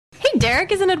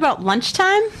Derek, isn't it about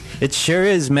lunchtime? It sure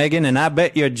is, Megan, and I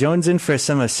bet you're jonesing for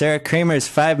some of Sarah Kramer's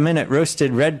 5-minute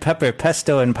roasted red pepper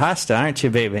pesto and pasta, aren't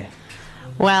you, baby?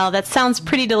 Well, that sounds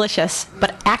pretty delicious,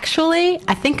 but actually,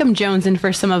 I think I'm jonesing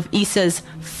for some of Issa's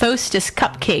Fostess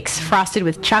cupcakes frosted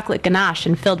with chocolate ganache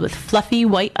and filled with fluffy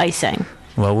white icing.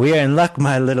 Well, we are in luck,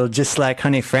 my little just like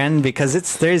honey friend, because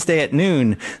it's Thursday at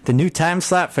noon, the new time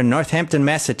slot for Northampton,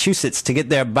 Massachusetts to get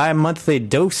their bi-monthly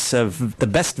dose of the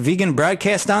best vegan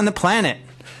broadcast on the planet.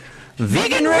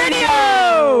 Vegan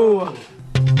Radio!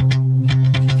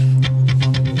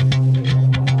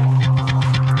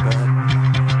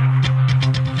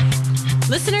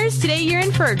 Listeners, today you're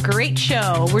in for a great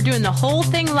show. We're doing the whole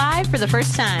thing live for the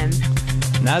first time.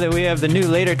 Now that we have the new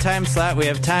later time slot, we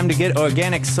have time to get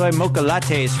organic soy mocha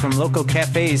lattes from local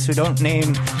cafes who don't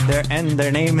name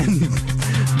their name in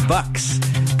bucks.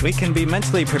 We can be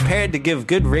mentally prepared to give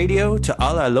good radio to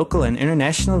all our local and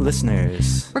international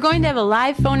listeners. We're going to have a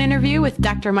live phone interview with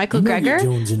Dr. Michael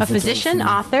Greger, a physician,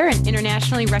 author, and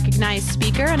internationally recognized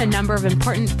speaker on a number of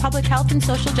important public health and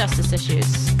social justice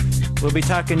issues. We'll be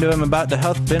talking to him about the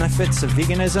health benefits of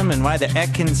veganism and why the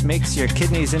Atkins makes your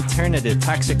kidneys turn into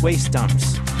toxic waste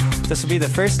dumps. This will be the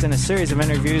first in a series of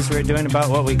interviews we're doing about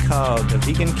what we call the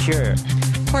vegan cure.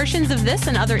 Portions of this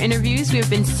and other interviews we have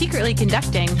been secretly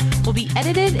conducting will be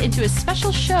edited into a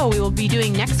special show we will be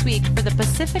doing next week for the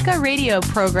Pacifica radio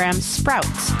program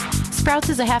Sprouts. Sprouts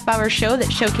is a half-hour show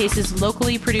that showcases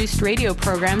locally produced radio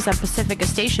programs on Pacifica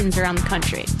stations around the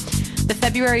country. The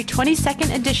February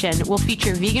 22nd edition will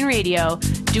feature Vegan Radio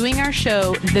doing our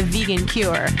show, The Vegan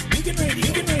Cure. Vegan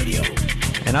Radio.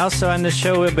 And also on this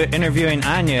show, we'll be interviewing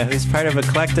Anya, who's part of a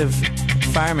collective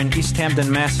farm in East Hampton,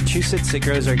 Massachusetts that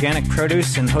grows organic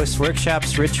produce and hosts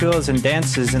workshops, rituals, and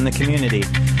dances in the community.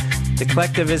 The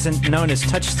collective isn't known as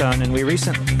Touchstone, and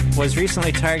was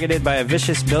recently targeted by a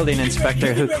vicious building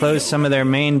inspector who closed some of their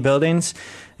main buildings.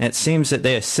 And it seems that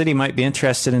the city might be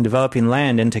interested in developing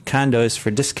land into condos for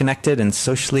disconnected and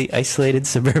socially isolated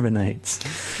suburbanites.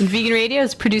 And Vegan Radio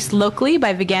is produced locally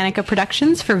by Veganica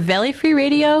Productions for Valley Free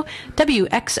Radio,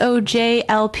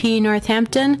 WXOJLP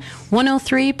Northampton,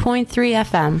 103.3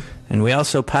 FM. And we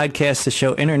also podcast the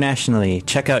show internationally.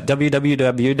 Check out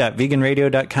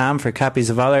www.veganradio.com for copies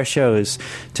of all our shows,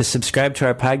 to subscribe to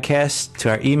our podcast, to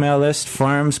our email list,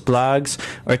 forums, blogs,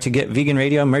 or to get Vegan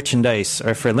Radio merchandise,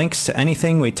 or for links to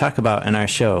anything we talk about in our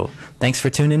show. Thanks for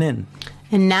tuning in.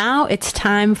 And now it's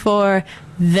time for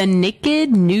the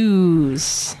Naked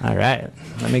News. All right.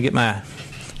 Let me get my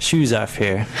shoes off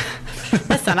here.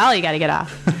 That's not all you got to get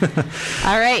off.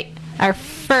 All right. Our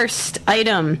first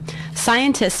item.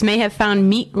 Scientists may have found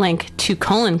meat link to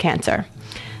colon cancer.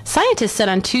 Scientists said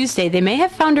on Tuesday they may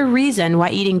have found a reason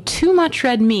why eating too much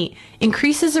red meat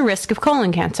increases the risk of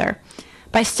colon cancer.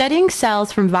 By studying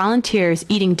cells from volunteers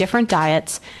eating different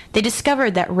diets, they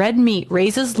discovered that red meat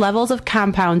raises levels of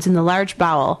compounds in the large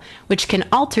bowel, which can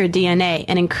alter DNA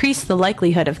and increase the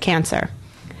likelihood of cancer.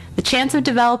 The chance of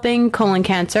developing colon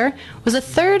cancer was a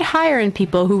third higher in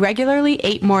people who regularly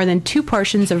ate more than 2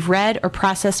 portions of red or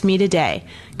processed meat a day,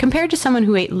 compared to someone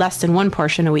who ate less than 1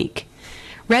 portion a week.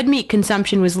 Red meat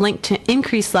consumption was linked to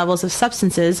increased levels of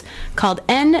substances called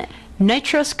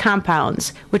N-nitrose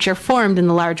compounds, which are formed in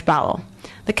the large bowel.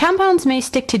 The compounds may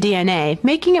stick to DNA,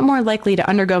 making it more likely to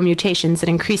undergo mutations that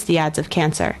increase the odds of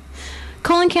cancer.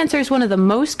 Colon cancer is one of the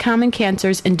most common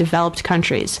cancers in developed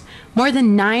countries. More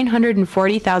than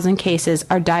 940,000 cases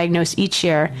are diagnosed each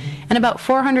year, and about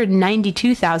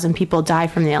 492,000 people die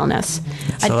from the illness.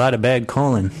 That's a lot of bad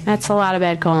colon. That's a lot of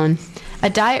bad colon. A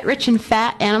diet rich in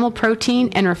fat, animal protein,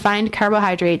 and refined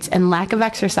carbohydrates and lack of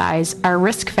exercise are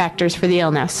risk factors for the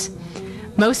illness.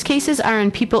 Most cases are in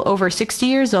people over 60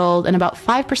 years old, and about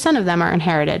 5% of them are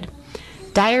inherited.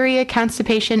 Diarrhea,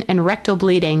 constipation, and rectal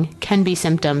bleeding can be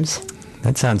symptoms.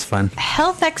 That sounds fun.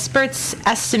 Health experts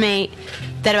estimate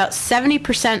that about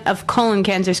 70% of colon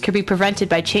cancers could be prevented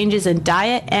by changes in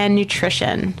diet and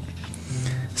nutrition.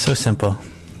 So simple.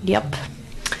 Yep.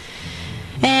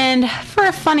 And for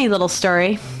a funny little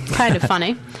story, kind of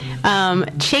funny,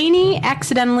 Cheney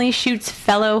accidentally shoots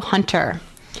fellow hunter.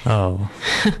 Oh.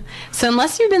 So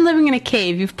unless you've been living in a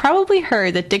cave, you've probably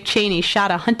heard that Dick Cheney shot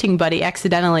a hunting buddy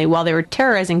accidentally while they were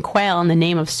terrorizing quail in the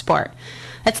name of sport.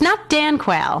 That's not Dan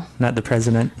Quayle. Not the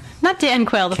president. Not Dan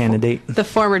Quayle, the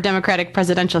former Democratic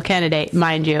presidential candidate,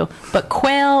 mind you, but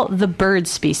quail, the bird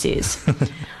species.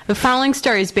 The following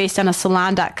story is based on a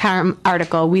Salon.com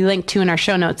article we link to in our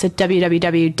show notes at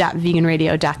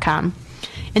www.veganradio.com.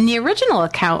 In the original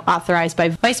account authorized by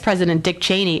Vice President Dick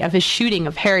Cheney of his shooting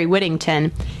of Harry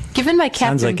Whittington, given by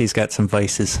Captain... Sounds like he's got some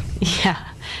vices. Yeah.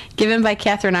 given by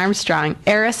Catherine Armstrong,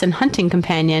 heiress and hunting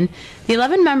companion, the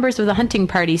 11 members of the hunting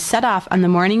party set off on the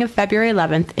morning of February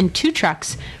 11th in 2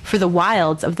 trucks for the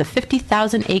wilds of the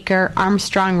 50,000-acre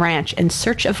Armstrong Ranch in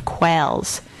search of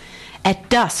quails.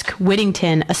 At dusk,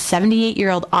 Whittington, a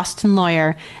 78-year-old Austin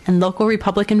lawyer and local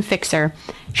Republican fixer,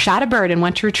 shot a bird and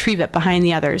went to retrieve it behind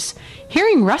the others.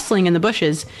 Hearing rustling in the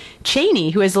bushes,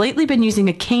 Cheney, who has lately been using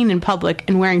a cane in public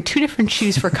and wearing 2 different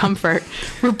shoes for comfort,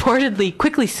 reportedly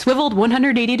quickly swiveled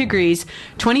 180 degrees,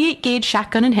 28-gauge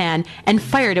shotgun in hand, and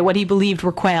fired at what he believed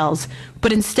were quails,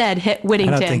 but instead hit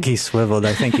Whittington. I don't think he swiveled.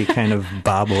 I think he kind of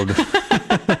bobbled.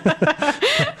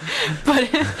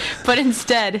 but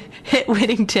instead hit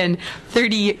Whittington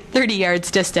 30 yards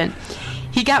distant.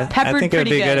 He got peppered pretty good. I think it would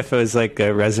be good if it was like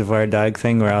a Reservoir Dog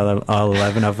thing where all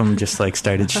 11 of them just like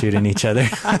started shooting each other.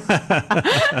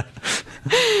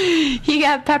 He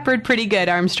got peppered pretty good,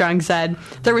 Armstrong said.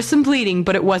 There was some bleeding,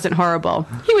 but it wasn't horrible.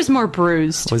 He was more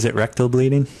bruised. Was it rectal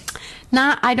bleeding?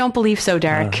 Nah, I don't believe so,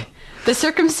 Derek. The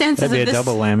circumstances That'd be a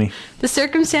double whammy. The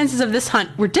circumstances of this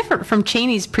hunt were different from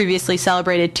Cheney's previously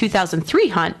celebrated 2003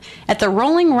 hunt at the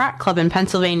Rolling Rock Club in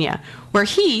Pennsylvania, where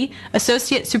he,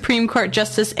 Associate Supreme Court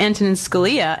Justice Antonin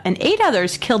Scalia, and 8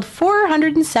 others killed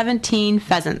 417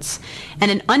 pheasants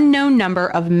and an unknown number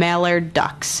of mallard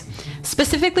ducks,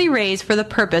 specifically raised for the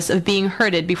purpose of being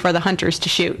herded before the hunters to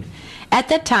shoot. At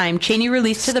that time, Cheney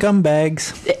released to the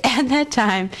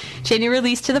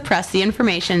press the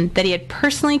information that he had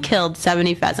personally killed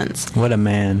 70 pheasants. What a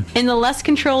man. In the less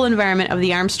controlled environment of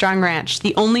the Armstrong Ranch,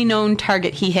 the only known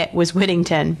target he hit was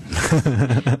Whittington.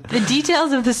 The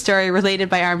details of the story related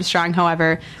by Armstrong,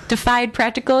 however, defied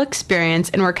practical experience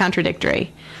and were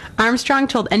contradictory. Armstrong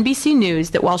told NBC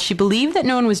News that while she believed that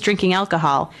no one was drinking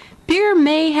alcohol, beer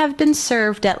may have been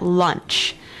served at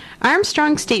lunch.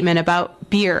 Armstrong's statement about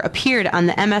beer appeared on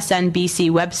the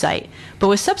MSNBC website, but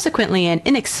was subsequently and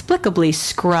inexplicably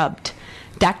scrubbed.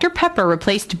 Dr. Pepper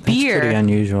replaced beer. That's pretty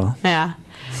unusual. Yeah.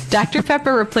 Dr.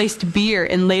 Pepper replaced beer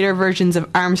in later versions of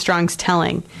Armstrong's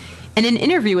telling. In an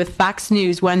interview with Fox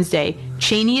News Wednesday,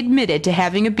 Cheney admitted to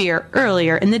having a beer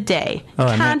earlier in the day.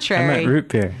 I meant root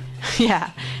beer. Yeah.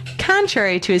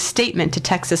 Contrary to his statement to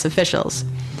Texas officials.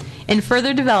 In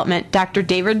further development, Dr.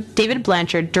 David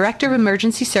Blanchard, Director of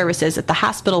Emergency Services at the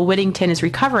hospital Whittington is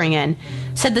recovering in,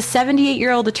 said the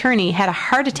 78-year-old attorney had a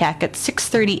heart attack at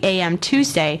 6:30 a.m.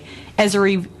 Tuesday as a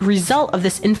result of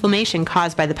this inflammation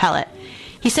caused by the pellet.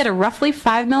 He said a roughly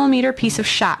 5mm piece of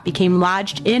shot became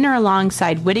lodged in or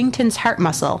alongside Whittington's heart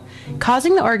muscle,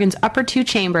 causing the organ's upper 2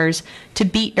 chambers to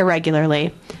beat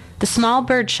irregularly. The small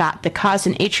bird shot that caused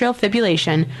an atrial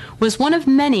fibrillation was one of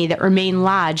many that remained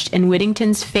lodged in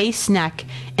Whittington's face, neck,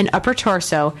 and upper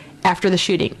torso after the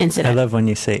shooting incident. I love when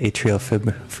you say atrial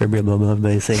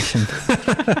fibrillation.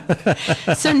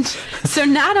 So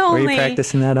not only... Were you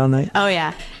practicing that all night? Oh,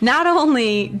 yeah. Not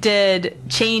only did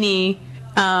Cheney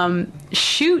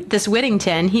shoot this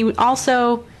Whittington, he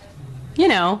also,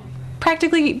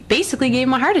 basically gave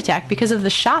him a heart attack because of the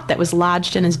shot that was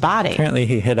lodged in his body. Apparently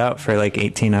he hid out for like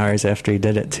 18 hours after he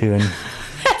did it, too. And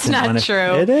That's not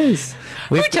true. It is.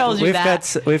 Who told you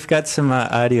that? We've got some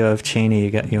audio of Cheney.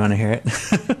 You want to hear it?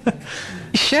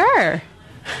 Sure.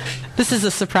 This is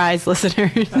a surprise,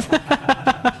 listeners.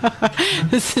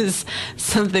 This is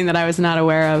something that I was not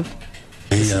aware of.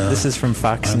 This is from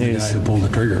Fox News. The guy who pulled the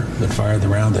trigger that fired the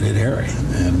round that hit Harry.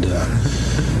 And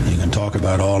you can talk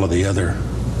about all of the other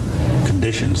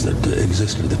conditions that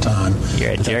existed at the time.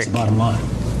 You're a but jerk. That's the bottom line.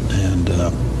 And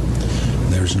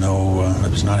there's no, it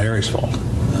was not Harry's fault.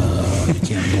 You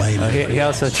can't blame him. He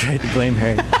also tried to blame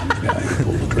Harry. I'm the guy who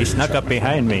pulled the trigger. He snuck up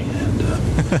behind me. And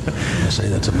I say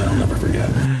that's something I'll never forget.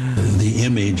 The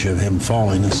image of him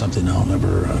falling is something I'll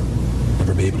never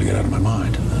be able to get out of my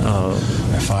mind.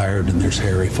 I fired and there's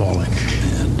Harry falling.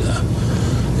 And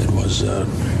it was,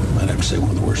 I'd have to say,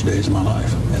 one of the worst days of my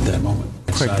life at that moment.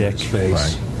 Poor Dick. His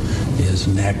face, his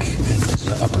neck, and his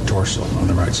upper torso on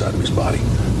the right side of his body.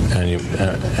 And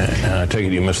I take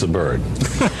it you missed the bird.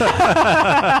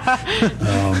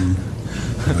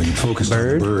 You focused on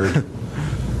the bird,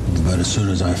 but as soon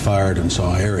as I fired and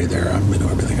saw Harry there,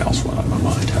 everything else went out of my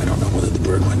mind. I don't know whether the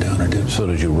bird went down or didn't. So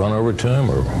did you run over to him,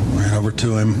 or ran over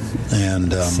to him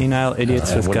and senile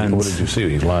idiots with guns? What did you see?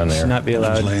 He's lying there. Should not be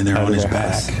allowed. He was laying there on his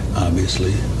back,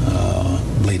 obviously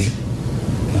bleeding.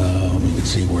 You could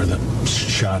see where the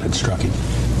shot had struck him.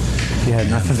 You had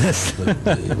enough of this.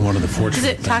 One of the fortunate Does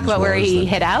it talk about where he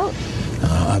hit out?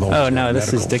 No,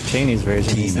 this is Dick Cheney's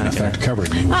version. Team, in effect,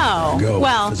 covered me.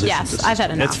 Well, yes, I've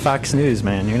had enough. It's Fox News,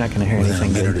 man. You're not going to hear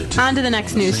anything good. On to the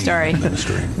next news story.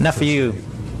 Enough of you.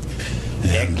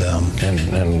 And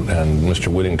Mr.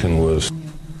 Whittington was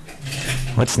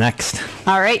What's next?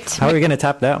 All right. How are we going to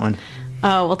top that one?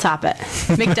 Oh, we'll top it.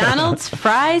 McDonald's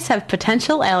fries have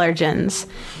potential allergens.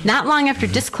 Not long after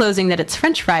disclosing that its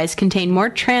French fries contain more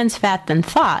trans fat than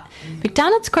thought,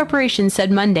 McDonald's Corporation said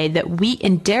Monday that wheat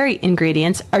and dairy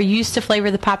ingredients are used to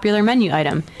flavor the popular menu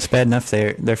item. It's bad enough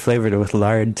they're flavored with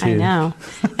lard, too. I know.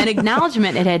 An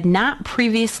acknowledgement it had not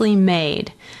previously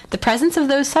made. The presence of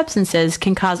those substances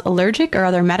can cause allergic or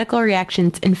other medical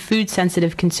reactions in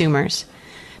food-sensitive consumers.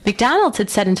 McDonald's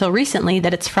had said until recently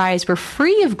that its fries were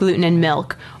free of gluten and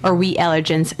milk or wheat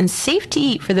allergens and safe to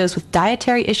eat for those with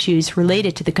dietary issues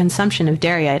related to the consumption of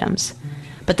dairy items.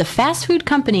 But the fast food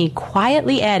company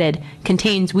quietly added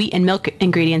contains wheat and milk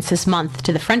ingredients this month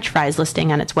to the French fries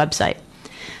listing on its website.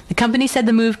 The company said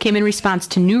the move came in response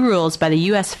to new rules by the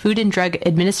U.S. Food and Drug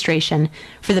Administration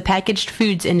for the packaged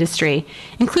foods industry,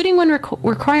 including one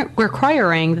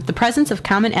requiring that the presence of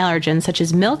common allergens such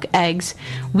as milk, eggs,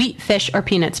 wheat, fish, or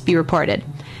peanuts be reported.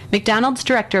 McDonald's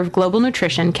Director of Global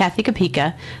Nutrition, Kathy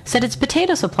Kopika, said its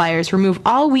potato suppliers remove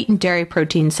all wheat and dairy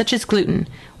proteins such as gluten,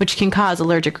 which can cause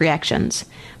allergic reactions.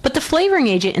 But the flavoring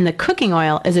agent in the cooking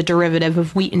oil is a derivative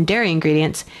of wheat and dairy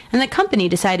ingredients, and the company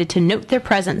decided to note their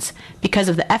presence because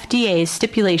of the FDA's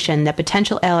stipulation that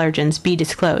potential allergens be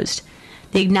disclosed.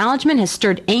 The acknowledgement has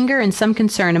stirred anger and some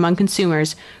concern among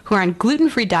consumers who are on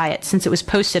gluten-free diets since it was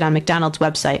posted on McDonald's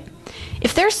website.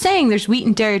 If they're saying there's wheat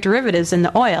and dairy derivatives in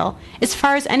the oil, as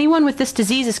far as anyone with this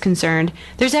disease is concerned,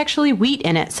 there's actually wheat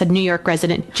in it, said New York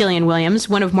resident Jillian Williams,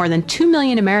 one of more than 2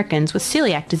 million Americans with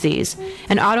celiac disease,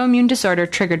 an autoimmune disorder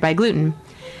triggered by gluten.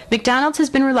 McDonald's has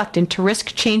been reluctant to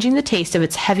risk changing the taste of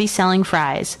its heavy-selling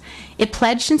fries. It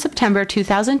pledged in September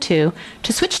 2002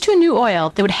 to switch to a new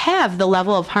oil that would have the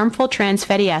level of harmful trans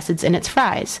fatty acids in its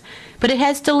fries. But it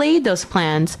has delayed those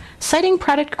plans, citing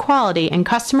product quality and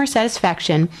customer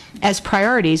satisfaction as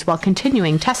priorities while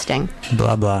continuing testing.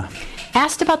 Blah, blah.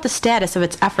 Asked about the status of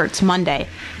its efforts Monday,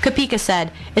 Kopika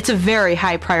said, "It's a very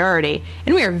high priority,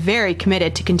 and we are very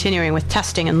committed to continuing with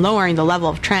testing and lowering the level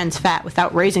of trans fat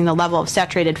without raising the level of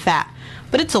saturated fat.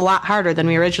 But it's a lot harder than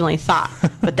we originally thought,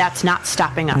 but that's not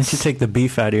stopping us." Why don't you take the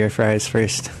beef out of your fries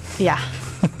first? Yeah.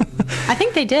 I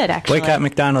think they did, actually. Boycott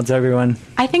McDonald's, everyone.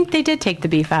 I think they did take the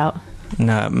beef out.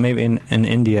 No, maybe in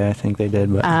India I think they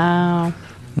did, but Oh.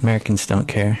 Americans don't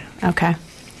care. Okay.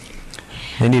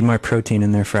 They need more protein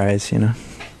in their fries, you know.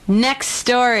 Next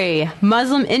story.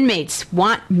 Muslim inmates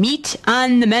want meat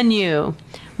on the menu.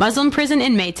 Muslim prison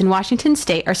inmates in Washington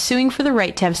state are suing for the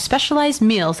right to have specialized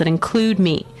meals that include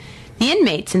meat. The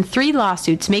inmates in 3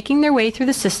 lawsuits making their way through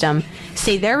the system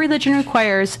say their religion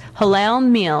requires halal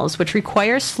meals, which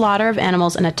requires slaughter of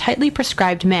animals in a tightly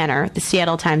prescribed manner, the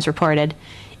Seattle Times reported.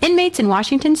 Inmates in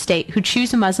Washington state who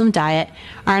choose a Muslim diet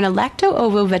are on a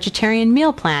lacto-ovo vegetarian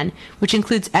meal plan, which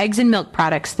includes eggs and milk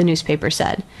products, the newspaper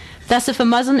said. Thus, if a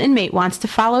Muslim inmate wants to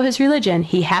follow his religion,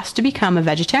 he has to become a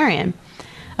vegetarian.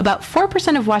 About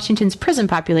 4% of Washington's prison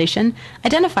population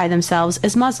identify themselves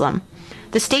as Muslim.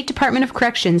 The State Department of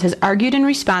Corrections has argued in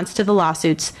response to the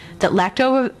lawsuits that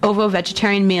lacto-ovo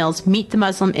vegetarian meals meet the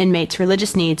Muslim inmates'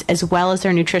 religious needs as well as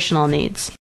their nutritional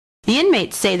needs. The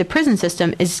inmates say the prison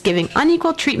system is giving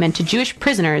unequal treatment to Jewish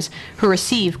prisoners who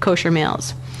receive kosher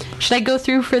meals. Should I go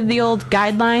through for the old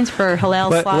guidelines for halal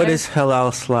slaughter? What is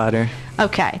halal slaughter?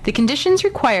 Okay. The conditions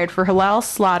required for halal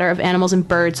slaughter of animals and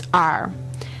birds are: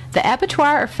 the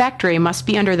abattoir or factory must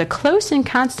be under the close and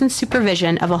constant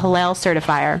supervision of a halal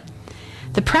certifier.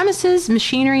 The premises,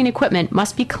 machinery, and equipment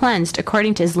must be cleansed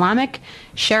according to Islamic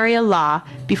Sharia law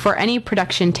before any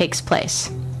production takes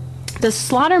place. The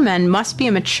slaughterman must be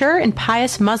a mature and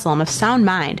pious Muslim of sound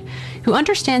mind who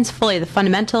understands fully the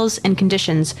fundamentals and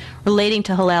conditions relating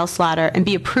to halal slaughter and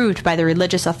be approved by the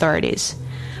religious authorities.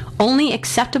 Only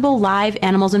acceptable live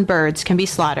animals and birds can be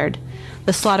slaughtered.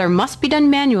 The slaughter must be done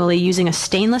manually using a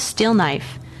stainless steel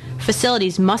knife.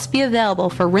 Facilities must be available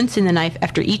for rinsing the knife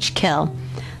after each kill.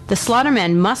 The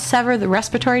slaughterman must sever the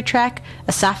respiratory tract,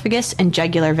 esophagus, and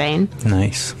jugular vein.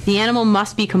 Nice. The animal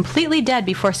must be completely dead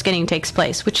before skinning takes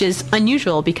place, which is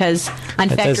unusual because on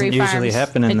That factory doesn't farms... usually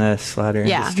happen in the slaughter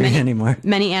industry anymore.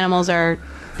 Many animals are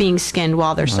being skinned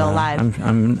while they're still alive.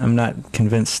 I'm not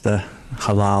convinced the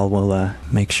halal will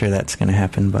make sure that's going to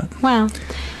happen, but... Well,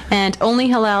 and only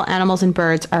halal animals and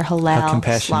birds are How halal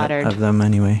compassionate slaughtered. of them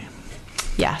anyway.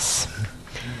 Yes.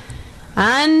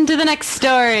 On to the next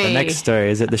story. The next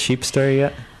story. Is it the sheep story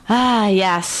yet? Ah,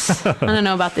 yes. I don't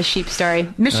know about the sheep story.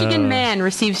 Michigan man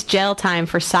receives jail time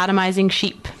for sodomizing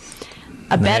sheep.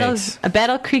 A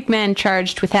Battle Creek man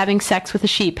charged with having sex with a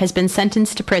sheep has been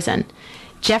sentenced to prison.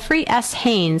 Jeffrey S.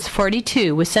 Haynes,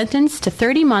 42, was sentenced to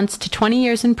 30 months to 20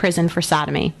 years in prison for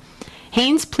sodomy.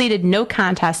 Haynes pleaded no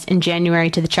contest in January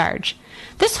to the charge.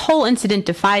 This whole incident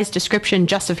defies description,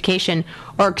 justification,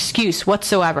 or excuse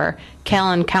whatsoever,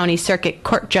 Callan County Circuit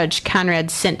Court Judge Conrad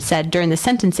Sint said during the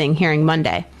sentencing hearing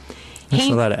Monday. That's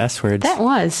a lot of S words. That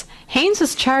was. Haynes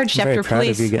was charged I'm after very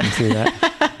police... proud of you getting through that.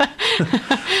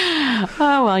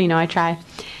 Oh, well, I try.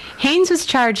 Haynes was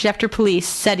charged after police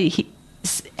said he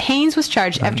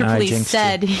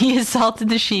assaulted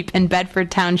the sheep in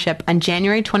Bedford Township on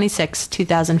January 26,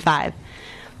 2005.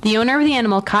 The owner of the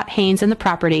animal caught Haynes on the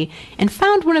property and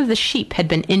found one of the sheep had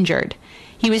been injured.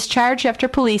 He was charged after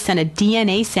police sent a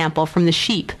DNA sample from the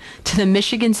sheep to the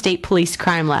Michigan State Police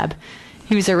Crime Lab.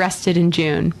 He was arrested in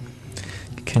June.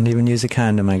 Couldn't even use a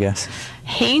condom, I guess.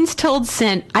 Haynes told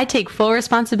Sint, "I take full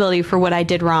responsibility for what I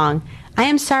did wrong. I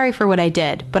am sorry for what I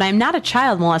did, but I am not a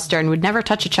child molester and would never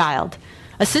touch a child."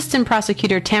 Assistant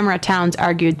Prosecutor Tamara Towns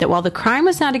argued that while the crime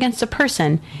was not against a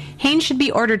person, Haynes should be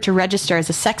ordered to register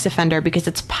as a sex offender because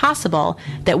it's possible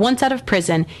that once out of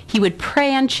prison, he would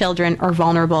prey on children or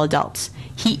vulnerable adults.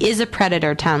 He is a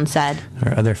predator, Towns said.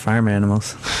 Or other farm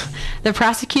animals. The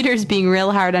prosecutor is being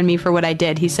real hard on me for what I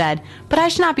did, he said, but I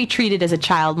should not be treated as a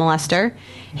child molester.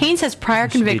 Haynes has prior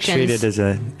convictions. Be treated as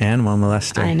an animal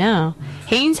molester. I know.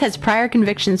 Haynes has prior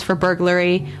convictions for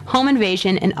burglary, home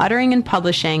invasion, and uttering and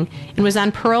publishing, and was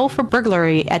on parole for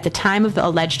burglary at the time of the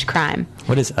alleged crime.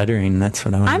 What is uttering? That's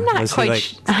what I want. I'm not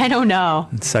quite I don't know.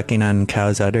 Sucking on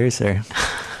cows' udders, or...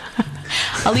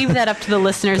 I'll leave that up to the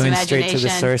listener's Going imagination. Straight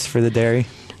to the source for the dairy.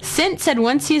 Sint said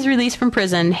once he is released from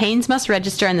prison, Haynes must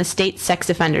register on the state sex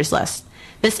offenders list.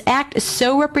 This act is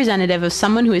so representative of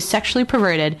someone who is sexually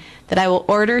perverted that I will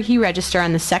order he register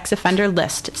on the sex offender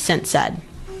list, Sint said.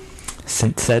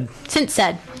 Sint said? Sint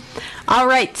said. All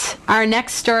right. Our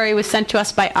next story was sent to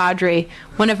us by Audrey,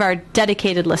 one of our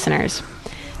dedicated listeners.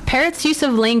 Parrots' use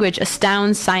of language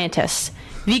astounds scientists.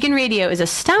 Vegan Radio is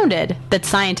astounded that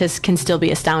scientists can still be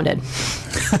astounded.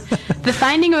 The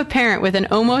finding of a parrot with an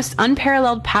almost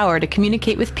unparalleled power to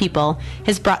communicate with people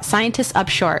has brought scientists up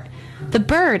short. The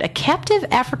bird, a captive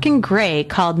African gray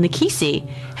called Nikisi,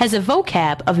 has a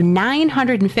vocab of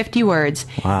 950 words.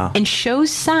 Wow. And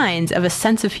shows signs of a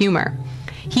sense of humor.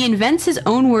 He invents his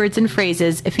own words and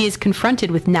phrases if he is confronted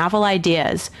with novel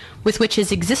ideas with which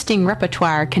his existing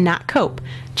repertoire cannot cope,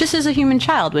 just as a human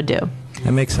child would do.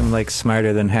 That makes him,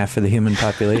 smarter than half of the human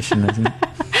population, doesn't it?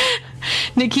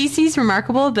 Nikisi's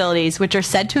remarkable abilities, which are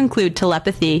said to include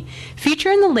telepathy, feature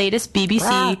in the latest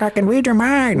BBC I can read your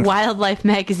mind. Wildlife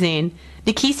magazine.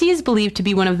 Nikisi is believed to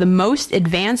be one of the most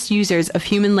advanced users of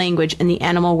human language in the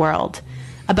animal world.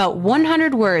 About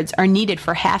 100 words are needed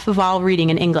for half of all reading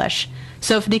in English.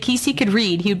 So if Nikisi could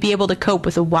read, he would be able to cope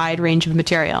with a wide range of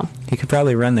material. He could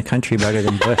probably run the country better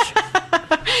than Bush.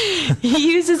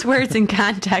 He uses words in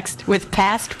context with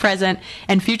past, present,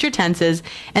 and future tenses,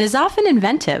 and is often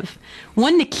inventive.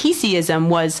 One Nikisiism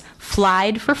was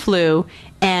 "flied" for flu,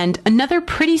 and another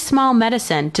pretty small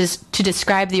medicine to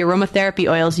describe the aromatherapy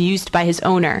oils used by his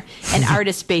owner, an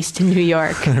artist based in New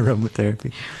York.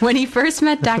 Aromatherapy. When he first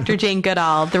met Dr. Jane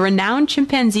Goodall, the renowned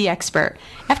chimpanzee expert,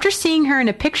 after seeing her in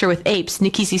a picture with apes,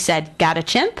 Nikisi said, "Got a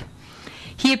chimp?"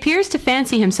 He appears to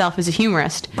fancy himself as a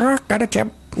humorist. Got a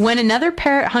chimp. When another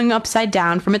parrot hung upside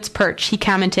down from its perch, he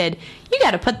commented, "You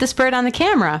got to put this bird on the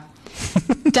camera."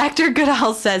 Dr.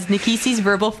 Goodall says Nikisi's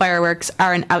verbal fireworks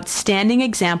are an outstanding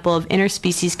example of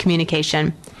interspecies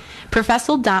communication.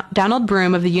 Professor Donald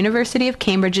Broom of the University of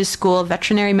Cambridge's School of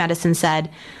Veterinary Medicine said,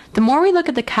 "The more we look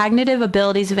at the cognitive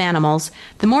abilities of animals,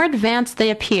 the more advanced they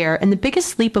appear, and the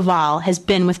biggest leap of all has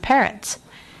been with parrots."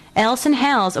 Alison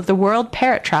Hales of the World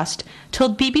Parrot Trust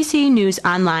told BBC News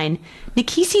Online,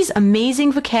 "Nikisi's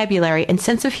amazing vocabulary and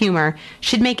sense of humor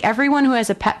should make everyone who has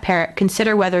a pet parrot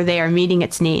consider whether they are meeting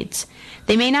its needs.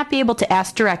 They may not be able to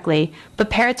ask directly, but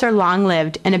parrots are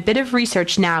long-lived, and a bit of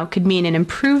research now could mean an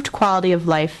improved quality of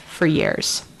life for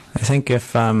years." I think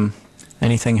if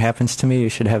anything happens to me, you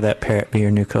should have that parrot be your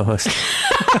new co-host.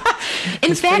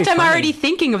 In It's fact, pretty I'm funny. already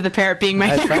thinking of the parrot being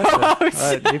my new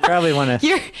co-host. You probably want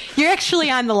to... You're actually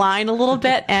on the line a little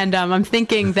bit, and I'm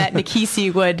thinking that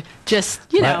Nikisi would just,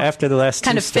 after the last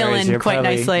kind two of fill stories, in you're quite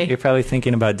probably, nicely. You're probably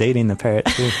thinking about dating the parrot,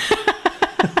 too.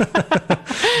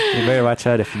 You better watch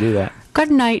out if you do that. Good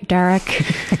night, Derek.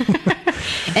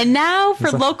 And now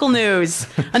for local news.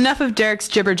 Enough of Derek's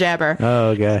jibber-jabber.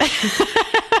 Oh, gosh.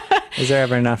 Is there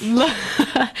ever enough?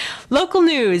 Local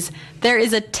news. There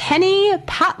is a Tenny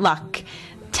potluck.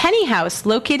 Tenny House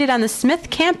located on the Smith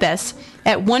campus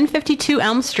at 152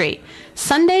 Elm Street.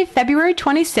 Sunday, February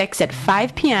 26 at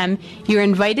 5 p.m., you're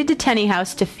invited to Tenny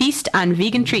House to feast on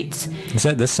vegan treats. Is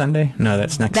that this Sunday? No,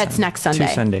 that's next Sunday. That's next Sunday.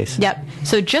 2 Sundays. Yep.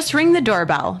 So just ring the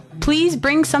doorbell. Please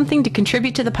bring something to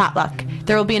contribute to the potluck.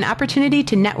 There will be an opportunity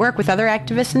to network with other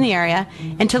activists in the area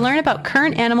and to learn about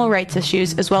current animal rights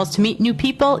issues, as well as to meet new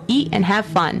people, eat, and have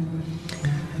fun.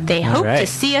 They hope to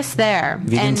see us there.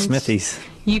 Vegan Smithies.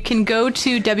 You can go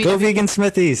to Go Vegan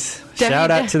Smithies.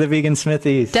 Shout out to the Vegan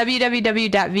Smithies.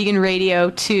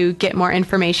 www.veganradio to get more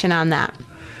information on that.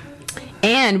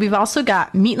 And we've also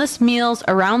got Meatless Meals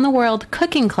Around the World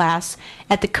cooking class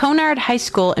at the Conard High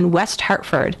School in West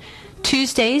Hartford.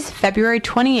 Tuesdays, February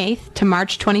 28th to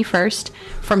March 21st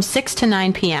from 6 to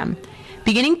 9 p.m.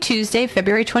 Beginning Tuesday,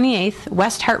 February 28th,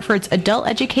 West Hartford's adult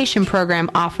education program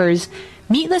offers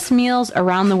Meatless Meals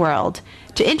Around the World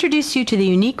to introduce you to the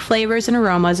unique flavors and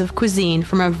aromas of cuisine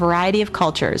from a variety of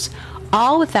cultures,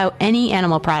 all without any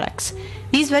animal products.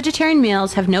 These vegetarian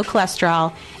meals have no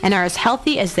cholesterol and are as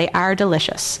healthy as they are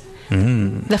delicious.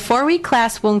 The 4-week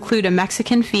class will include a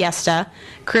Mexican fiesta,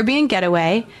 Caribbean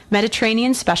getaway,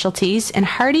 Mediterranean specialties, and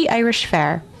hearty Irish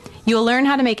fare. You will learn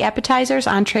how to make appetizers,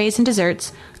 entrees, and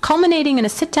desserts, culminating in a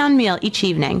sit-down meal each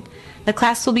evening. The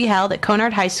class will be held at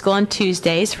Conard High School on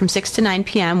Tuesdays from 6 to 9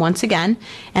 p.m. once again,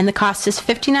 and the cost is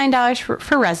 $59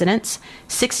 for residents,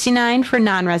 $69 for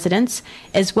non-residents,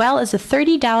 as well as a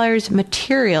 $30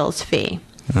 materials fee.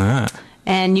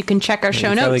 And you can check our show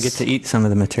notes. You probably get to eat some of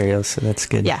the materials, so that's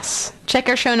good. Yes. Check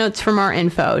our show notes for more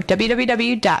info.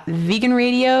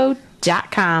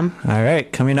 www.veganradio.com. All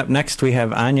right. Coming up next, we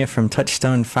have Anya from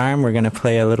Touchstone Farm. We're going to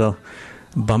play a little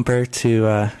bumper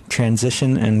to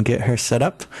transition and get her set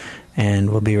up.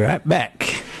 And we'll be right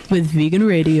back with Vegan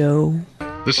Radio.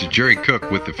 This is Jerry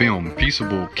Cook with the film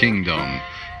Peaceable Kingdom.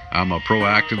 I'm a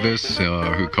pro-activist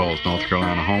who calls North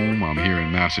Carolina home. I'm here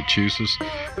in Massachusetts,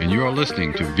 and you are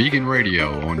listening to Vegan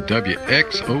Radio on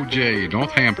WXOJ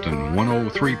Northampton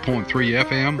 103.3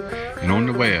 FM and on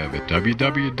the web at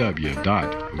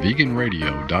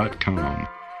www.veganradio.com.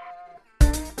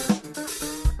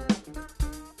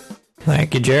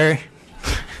 Thank you, Jerry.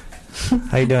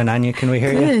 How you doing, Anya? Can we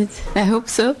hear you? Good. I hope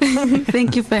so.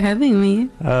 Thank you for having me.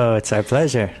 Oh, it's our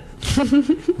pleasure.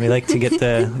 We like to get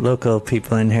the local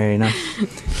people in here, you know,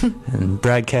 and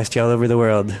broadcast you all over the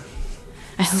world.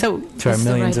 So to our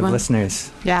millions of listeners.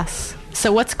 Yes.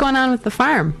 So what's going on with the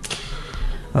farm?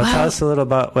 Well, tell us a little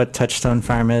about what Touchstone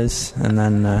Farm is, and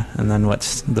then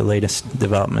what's the latest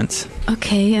developments.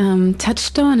 Okay,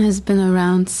 Touchstone has been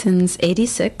around since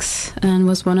 '86 and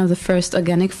was one of the first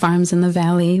organic farms in the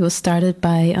valley. It was started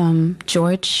by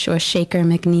George, or Shaker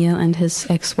McNeil, and his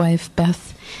ex-wife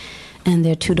Beth, and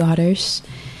their 2 daughters.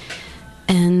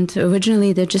 And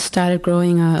originally they just started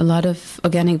growing a lot of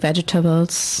organic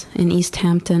vegetables in East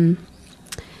Hampton.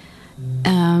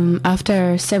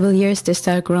 After several years they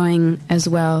started growing as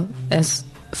well as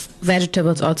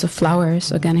vegetables, also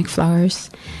flowers, organic flowers.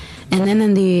 And then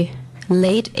in the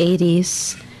late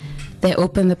 80s they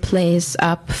opened the place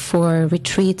up for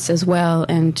retreats as well,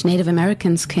 and Native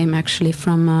Americans came actually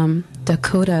from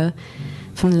Dakota,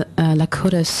 from the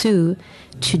Lakota Sioux,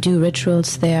 to do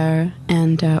rituals there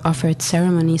and offered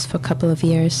ceremonies for a couple of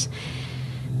years.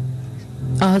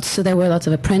 Also, there were lots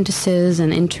of apprentices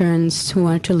and interns who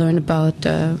wanted to learn about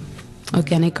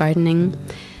organic gardening.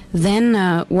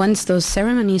 Then, once those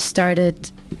ceremonies started,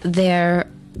 there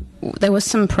was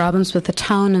some problems with the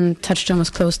town, and Touchstone was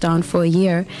closed down for a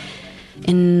year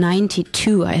in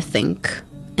 '92, I think.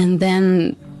 And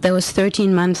then there was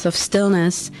 13 months of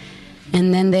stillness,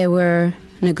 and then there were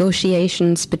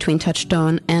negotiations between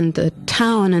Touchstone and the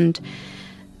town, and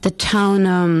the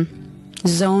town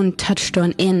zoned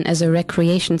Touchstone in as a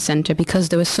recreation center because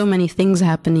there were so many things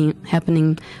happening,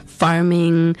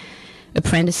 farming,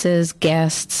 apprentices,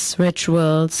 guests,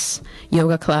 rituals,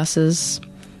 yoga classes,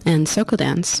 and circle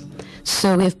dance.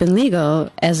 So we've been legal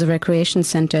as a recreation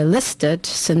center, listed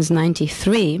since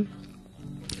 '93.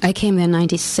 I came there in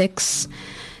 '96.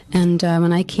 And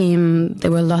when I came,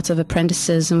 there were lots of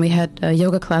apprentices, and we had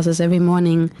yoga classes every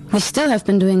morning. We still have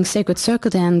been doing sacred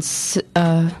circle dance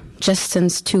just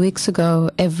since 2 weeks ago,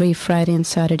 every Friday and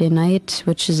Saturday night,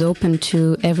 which is open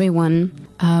to everyone.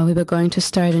 We were going to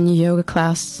start a new yoga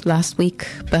class last week,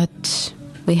 but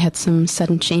we had some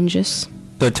sudden changes.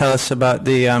 So tell us about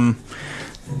the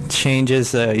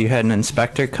changes. You had an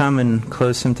inspector come and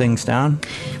close some things down?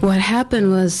 What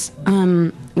happened was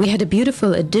we had a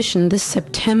beautiful addition this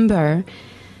September.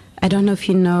 I don't know if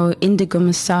you know Indigo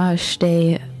Massage.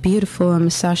 They beautiful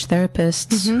massage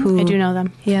therapists. Who, I do know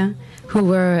them. Yeah, who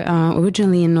were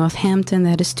originally in Northampton.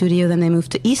 They had a studio, then they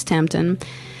moved to East Hampton.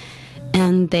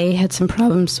 And they had some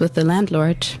problems with the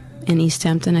landlord in East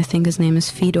Hampton. I think his name is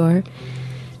Fedor.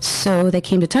 So they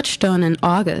came to Touchstone in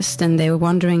August, and they were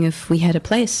wondering if we had a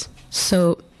place.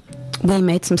 So we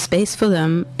made some space for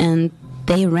them, and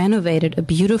they renovated a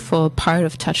beautiful part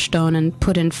of Touchstone and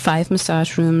put in 5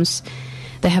 massage rooms.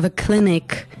 They have a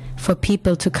clinic for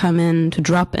people to come in, to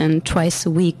drop in twice a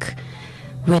week,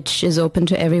 which is open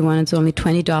to everyone. It's only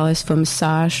 $20 for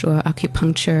massage or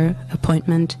acupuncture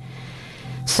appointment.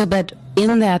 So, but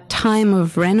in that time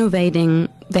of renovating,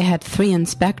 they had 3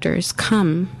 inspectors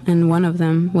come, and one of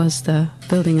them was the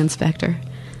building inspector.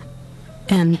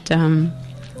 And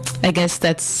I guess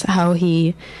that's how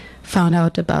he found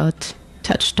out about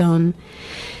Touchstone.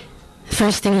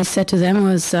 First thing he said to them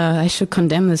was, I should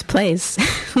condemn this place.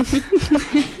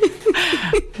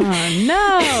 Oh,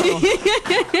 no!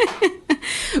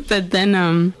 But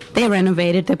then they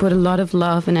renovated. They put a lot of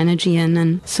love and energy in.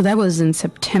 And so that was in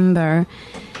September.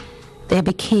 They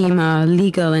became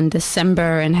legal in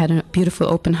December and had a beautiful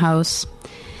open house.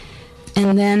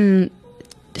 And then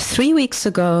 3 weeks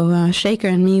ago, Shaker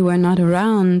and me were not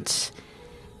around.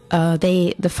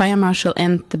 The fire marshal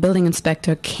and the building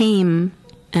inspector came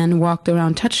and walked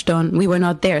around Touchstone. We were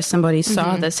not there. Somebody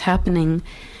saw this happening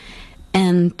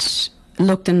and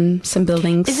looked in some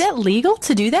buildings. Is it legal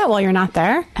to do that while you're not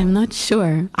there? I'm not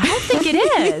sure. I don't think it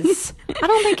is. I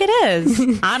don't think it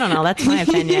is. I don't know. That's my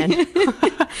opinion.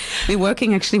 We're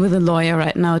working actually with a lawyer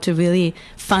right now to really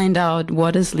find out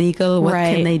what is legal, what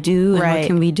can they do, and what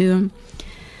can we do.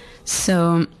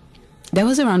 So that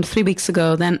was around 3 weeks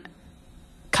ago. Then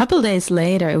a couple days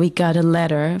later, we got a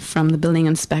letter from the building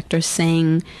inspector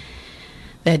saying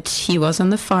that he was on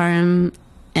the farm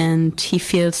and he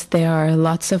feels there are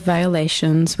lots of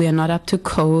violations. We are not up to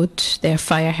code. There are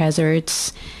fire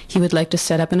hazards. He would like to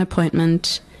set up an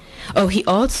appointment. Oh, he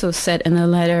also said in the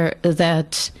letter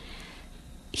that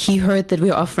he heard that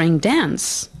we're offering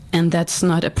dance, and that's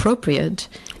not appropriate.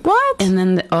 What? And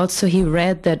then also he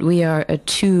read that we are a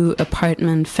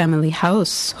 2-apartment family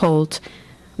household,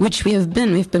 which we have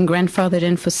been. We've been grandfathered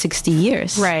in for 60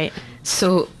 years. Right.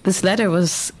 So this letter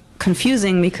was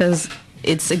confusing because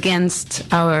it's against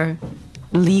our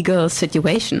legal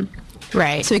situation.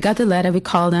 Right. So we got the letter, we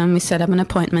called him, we set up an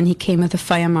appointment. He came with the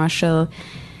fire marshal,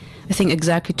 I think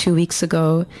exactly 2 weeks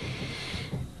ago.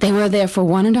 They were there for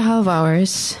 1.5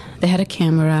 hours. They had a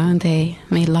camera and they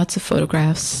made lots of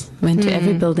photographs, went to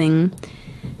every building,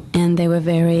 and they were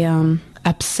very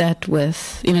upset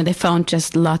with, they found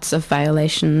just lots of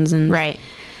violations. And right.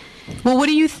 Well, what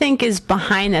do you think is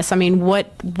behind this? I mean,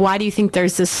 why do you think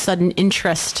there's this sudden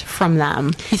interest from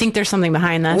them? You think there's something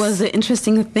behind this? Well, the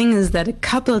interesting thing is that a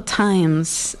couple of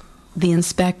times the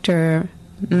inspector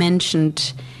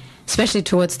mentioned, especially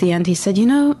towards the end, he said,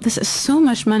 this is so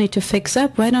much money to fix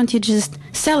up. Why don't you just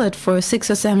sell it for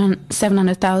 $600,000 or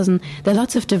 $700,000? There are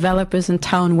lots of developers in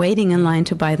town waiting in line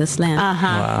to buy this land.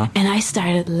 Wow. And I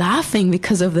started laughing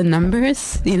because of the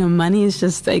numbers. Money is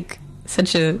just like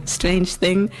such a strange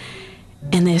thing.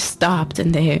 And they stopped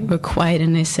and they were quiet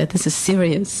and they said, this is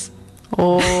serious.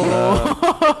 Oh.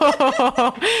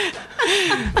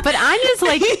 But Anya's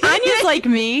like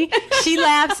me. She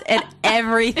laughs at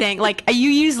everything. Like, you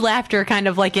use laughter kind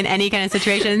of like in any kind of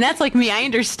situation. And that's like me. I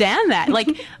understand that. Like,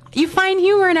 you find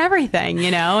humor in everything,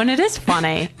 and it is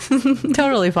funny.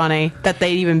 Totally funny that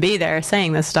they'd even be there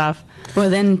saying this stuff.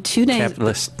 Well, then 2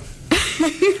 days...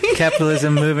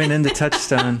 Capitalism moving into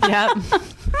Touchstone. Yep.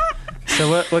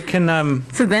 So what can...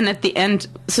 So then at the end...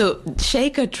 So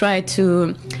Shaker tried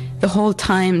to... The whole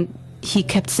time he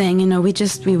kept saying,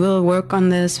 we will work on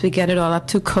this. We get it all up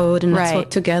to code and let's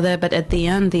work together. But at the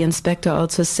end, the inspector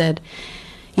also said,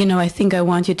 I think I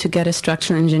want you to get a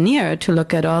structural engineer to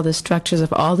look at all the structures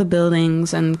of all the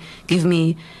buildings and give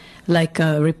me like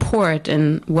a report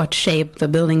in what shape the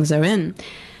buildings are in.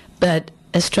 But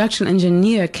a structural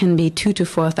engineer can be $2,000 to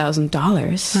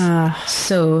 $4,000.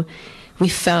 So we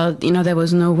felt, there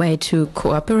was no way to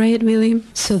cooperate, really.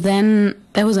 So then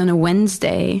that was on a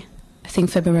Wednesday, I think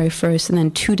February 1st, and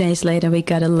then 2 days later we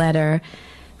got a letter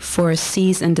for a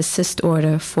cease and desist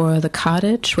order for the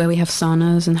cottage, where we have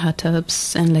saunas and hot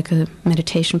tubs and like a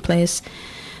meditation place,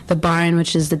 the barn,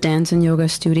 which is the dance and yoga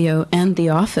studio, and the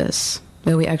office,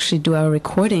 where we actually do our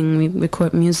recording. We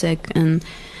record music and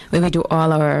where we do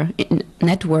all our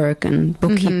network and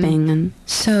bookkeeping. And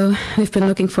so we've been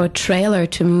looking for a trailer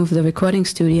to move the recording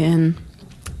studio in.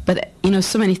 But,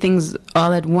 so many things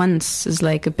all at once is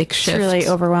like a big shift. It's really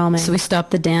overwhelming. So we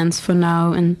stopped the dance for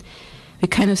now, and we're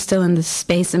kind of still in this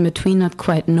space in between, not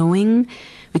quite knowing.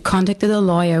 We contacted a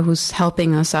lawyer who's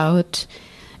helping us out,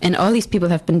 and all these people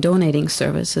have been donating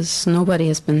services. Nobody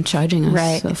has been charging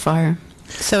us so far.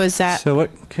 So is that... So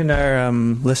what can our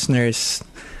listeners...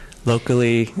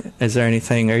 Locally, is there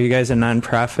anything? Are you guys a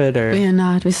nonprofit or? We are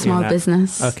not. We're small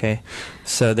business. Okay,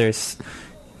 so there's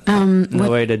No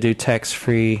way to do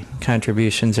tax-free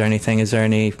contributions or anything. Is there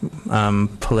any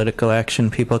political action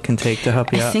people can take to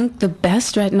help you out? I think the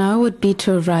best right now would be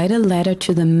to write a letter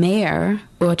to the mayor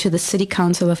or to the city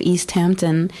council of East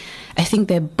Hampton. I think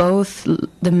they're both,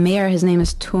 the mayor, his name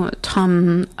is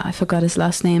Tom, I forgot his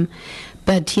last name,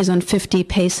 but he's on 50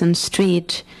 Payson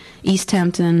Street, East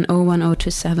Hampton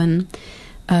 01027.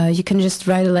 You can just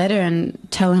write a letter and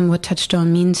tell him what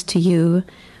Touchstone means to you.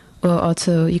 Or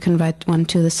also, you can write one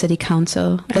to the city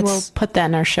council. We'll put that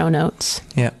in our show notes.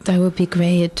 Yeah, that would be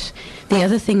great. The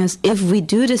other thing is, if we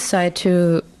do decide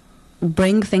to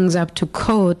bring things up to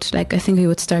code, like I think we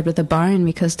would start with the barn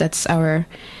because that's our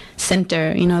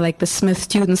center. You know, like the Smith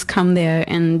students come there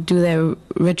and do their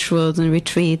rituals and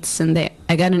retreats. And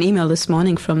I got an email this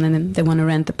morning from them, and they want to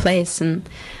rent the place, and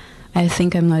I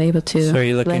think I'm not able to. So are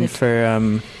you looking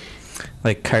for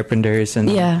like carpenters and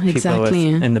people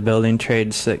in the building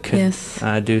trades that could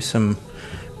do some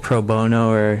pro bono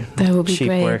or that would be cheap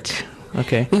great. Work?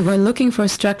 Okay. We were looking for a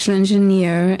structural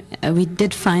engineer. We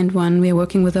did find one. We're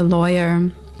working with a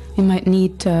lawyer. We might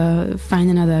need to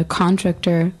find another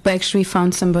contractor. But actually we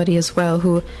found somebody as well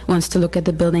who wants to look at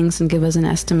the buildings and give us an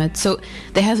estimate. So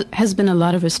there has been a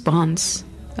lot of response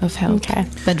of help. Okay.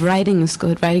 But writing is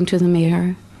good, writing to the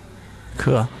mayor.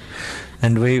 Cool.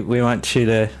 And we want you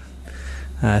to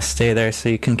stay there so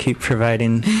you can keep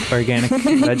providing organic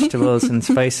vegetables and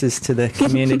spices to the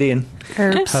community and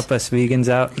herbs. Help us vegans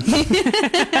out.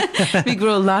 We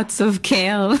grow lots of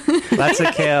kale. Lots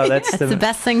of kale. That's the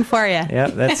best thing for you. Yeah,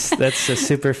 that's a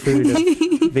superfood of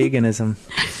veganism.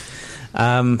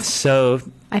 So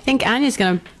I think Anya's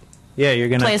going to you're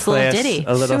going to play us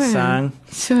a little song.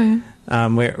 Sure.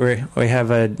 We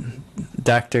have a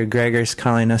Dr. Gregor's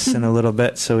calling us in a little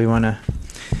bit, so we want to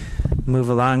move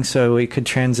along so we could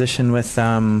transition with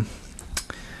some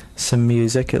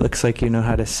music. It looks like you know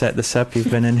how to set this up. You've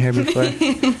been in here before.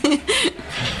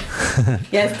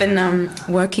 Yeah, I've been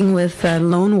working with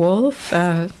Lone Wolf,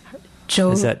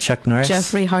 Joe. Is that Chuck Norris?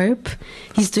 Jeffrey Harp.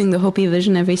 He's doing the Hopi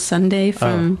Vision every Sunday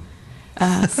from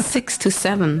 6 to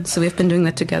 7. So we've been doing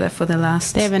that together for the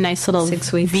last They have a nice little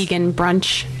 6 weeks. vegan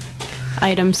brunch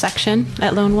item section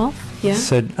at Lone Wolf. Yeah.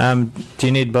 So do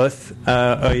you need both?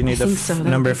 You need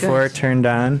number 4 turned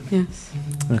on? Yes.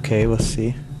 Okay, we'll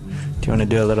see. Do you want to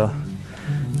do a little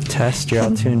test? You're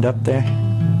all tuned up there?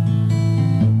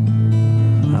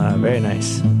 Very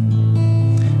nice.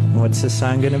 What's this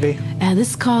song going to be?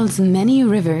 This is called Many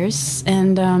Rivers,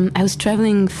 and I was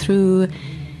traveling through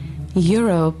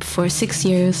Europe for 6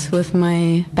 years with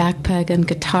my backpack and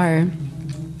guitar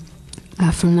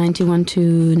from 91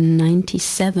 to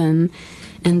 97,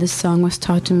 and this song was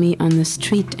taught to me on the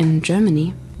street in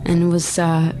Germany. And it was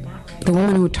the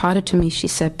woman who taught it to me, she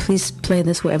said, please play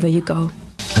this wherever you go.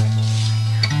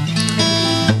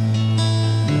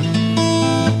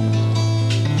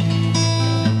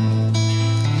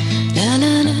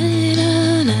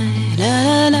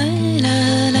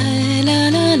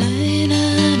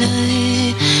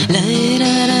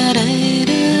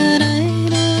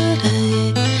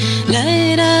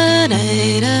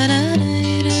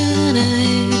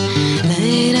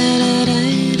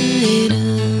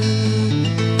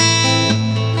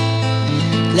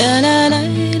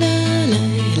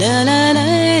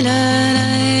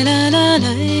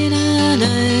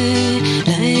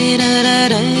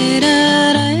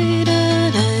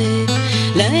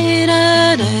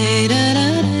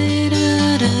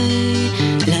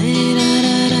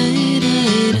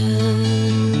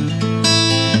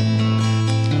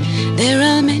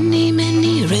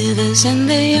 And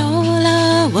they all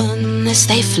are one as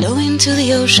they flow into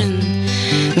the ocean,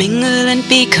 mingle and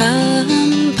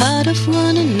become part of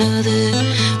one another.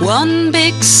 One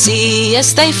big sea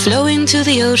as they flow into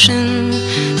the ocean,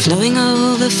 flowing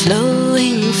over,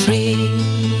 flowing free.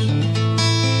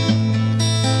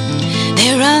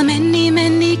 There are many,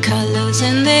 many colors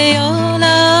and they all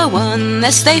are one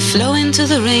as they flow into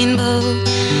the rainbow,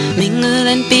 mingle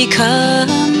and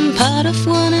become part of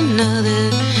one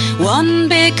another. One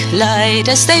big light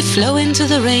as they flow into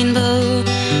the rainbow,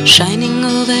 shining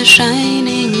over,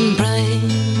 shining bright.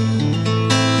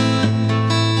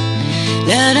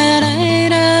 La la la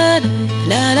la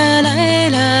la la la la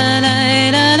la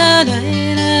la la la la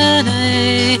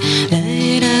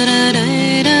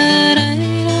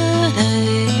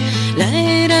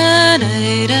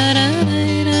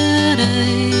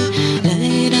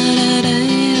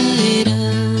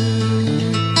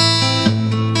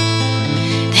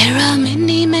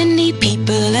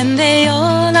and they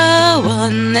all are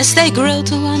one as they grow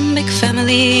to one big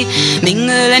family,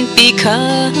 mingle and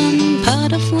become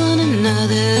part of one another.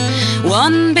 another.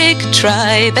 One big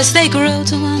tribe as they grow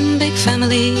to one big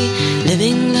family,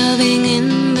 living, loving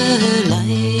in the light.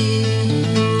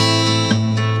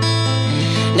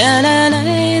 La la la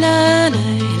la la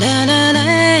la la la la la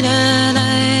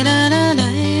la la la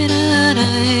la la.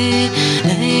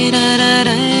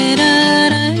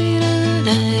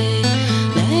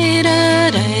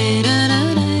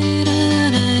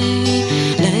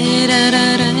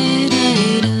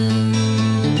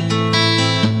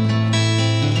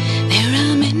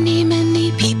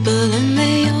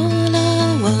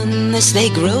 They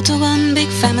grow to one big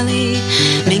family,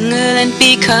 mingle and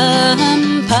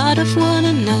become part of one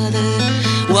another.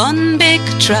 One big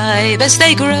tribe as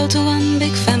they grow to one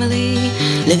big family,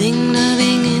 living,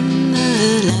 loving in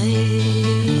the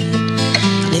light.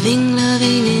 Living,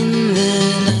 loving in the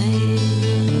light.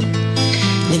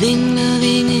 Living,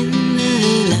 loving in the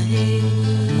light.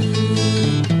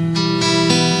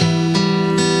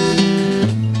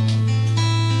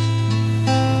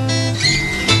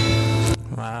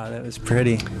 Wow, that was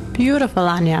pretty. Beautiful,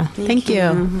 Anya. Thank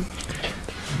you.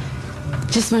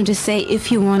 Just wanted to say,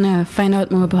 if you want to find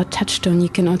out more about Touchstone, you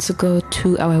can also go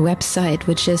to our website,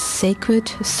 which is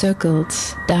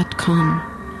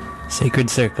sacredcircles.com. Sacred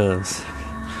Circles.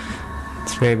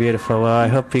 It's very beautiful. Well, I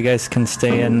hope you guys can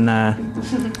stay in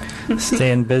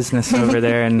business over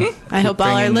there, and I hope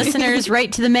all our listeners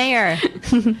write to the mayor.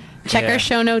 Check our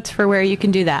show notes for where you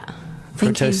can do that.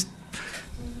 Thank you.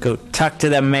 Go talk to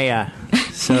the mayor.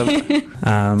 So,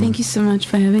 thank you so much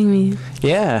for having me.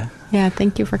 Yeah. Yeah,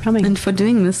 thank you for coming. And for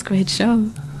doing this great show.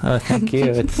 Oh, thank you.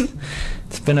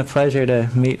 It's been a pleasure to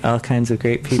meet all kinds of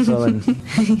great people and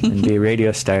be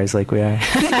radio stars like we are.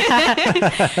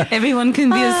 Everyone can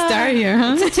be a star here,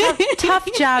 huh? It's a tough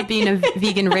job being a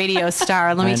vegan radio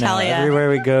star, let me tell you. Everywhere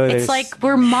we go, it's like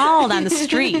we're mauled on the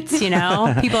streets, you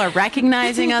know? People are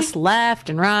recognizing us left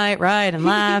and right and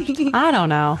left. I don't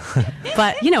know.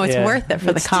 But, you know, it's worth it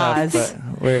for the cause. Tough,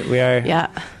 but we are. Yeah.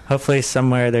 Hopefully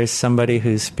somewhere there's somebody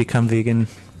who's become vegan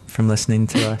from listening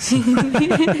to us.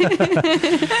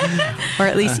 Or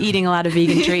at least eating a lot of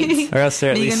vegan treats. Or else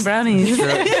they're at vegan least brownies.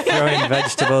 throwing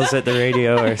vegetables at the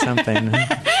radio or something.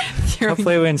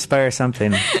 Hopefully we inspire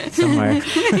something somewhere.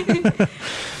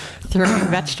 Throwing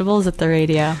vegetables at the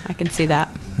radio. I can see that.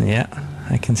 Yeah,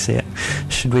 I can see it.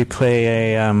 Should we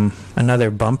play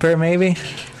another bumper maybe?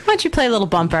 Why don't you play a little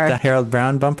bumper? The Harold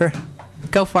Brown bumper?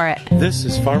 Go for it. This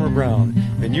is Farmer Brown,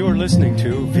 and you are listening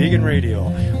to Vegan Radio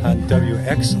on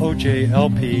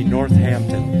WXOJLP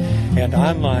Northampton and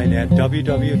online at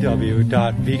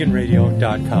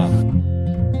www.veganradio.com.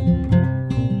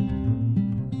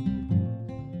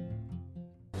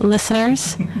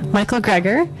 Listeners, Michael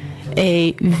Greger,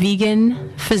 a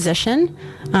vegan physician,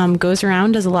 goes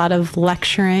around, does a lot of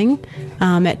lecturing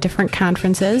at different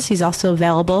conferences. He's also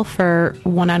available for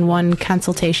one-on-one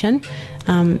consultation.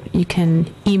 You can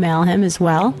email him as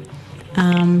well.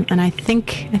 And I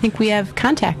think we have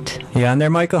contact. You on there,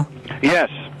 Michael? Yes.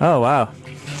 Oh, wow.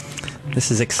 This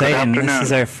is exciting. This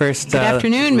is our first Good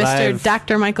afternoon, Mr.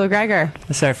 Dr. Michael Greger.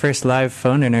 This is our first live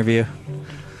phone interview.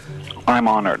 I'm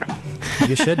honored.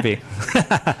 You should be.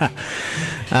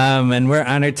 And we're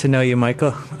honored to know you,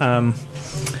 Michael.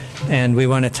 And we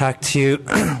want to talk to you.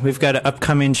 We've got an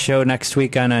upcoming show next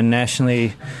week on a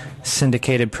nationally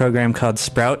syndicated program called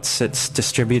Sprouts. It's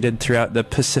distributed throughout the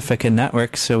Pacifica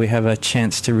Network, so we have a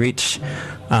chance to reach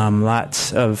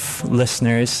lots of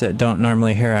listeners that don't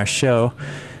normally hear our show.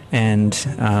 And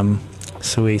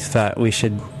so we thought we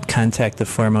should contact the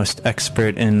foremost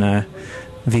expert in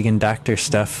vegan doctor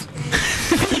stuff.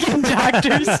 Vegan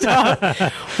doctor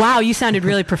stuff. Wow, you sounded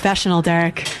really professional,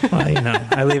 Derek. Well, you know,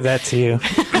 I leave that to you.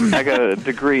 I got a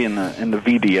degree in the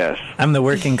VDS. I'm the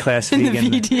working class vegan. In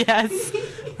the VDS.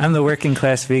 I'm the working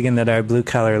class vegan that our blue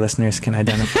collar listeners can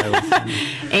identify with.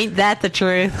 Ain't that the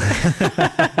truth?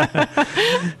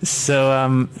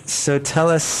 So tell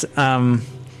us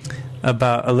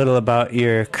about a little about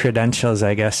your credentials,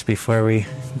 I guess, before we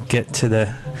get to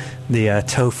the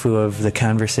tofu of the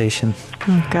conversation.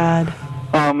 Oh God.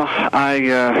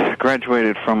 I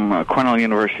graduated from Cornell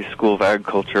University School of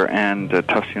Agriculture and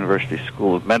Tufts University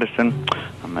School of Medicine.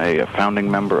 I'm a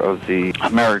founding member of the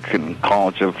American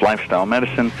College of Lifestyle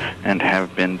Medicine and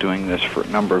have been doing this for a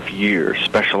number of years,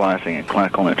 specializing in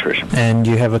clinical nutrition. And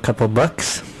you have a couple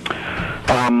books?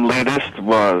 Latest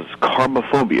was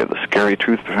Carbophobia, the Scary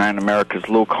Truth Behind America's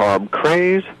Low-Carb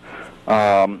Craze,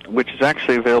 which is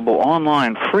actually available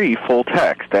online, free, full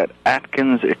text, at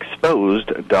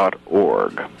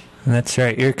atkinsexposed.org. That's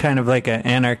right. You're kind of like an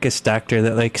anarchist doctor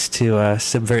that likes to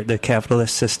subvert the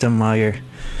capitalist system while you're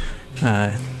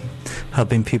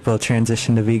helping people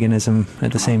transition to veganism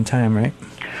at the same time, right?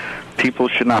 people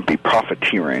should not be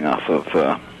profiteering off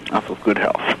of good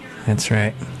health. That's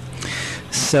right.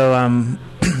 So,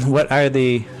 what are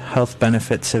the health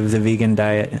benefits of the vegan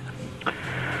diet?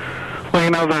 Well,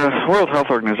 the World Health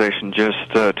Organization just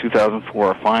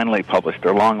 2004 finally published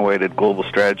their long-awaited global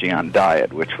strategy on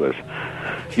diet, which was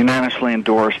unanimously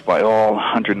endorsed by all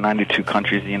 192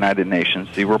 countries of the United Nations.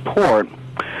 The report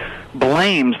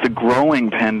blames the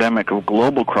growing pandemic of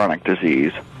global chronic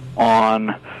disease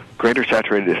on greater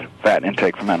saturated fat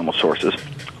intake from animal sources,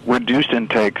 reduced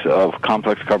intakes of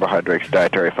complex carbohydrates,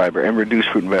 dietary fiber, and reduced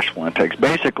fruit and vegetable intakes.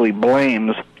 Basically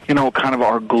blames kind of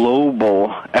our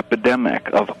global epidemic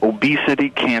of obesity,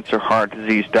 cancer, heart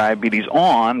disease, diabetes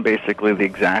on basically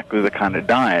exactly the kind of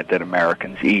diet that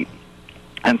Americans eat.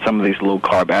 And some of these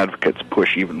low-carb advocates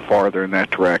push even farther in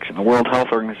that direction. The World Health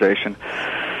Organization,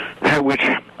 which,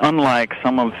 unlike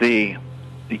some of the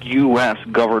U.S.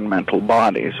 governmental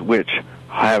bodies, which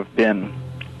have been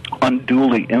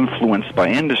unduly influenced by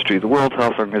industry, the World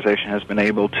Health Organization has been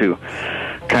able to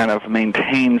kind of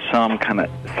maintain some kind of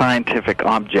scientific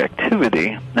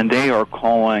objectivity, and they are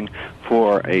calling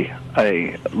for a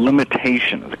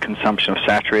limitation of the consumption of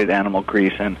saturated animal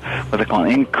grease and what they call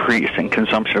an increase in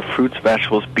consumption of fruits,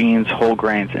 vegetables, beans, whole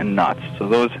grains, and nuts.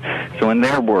 So in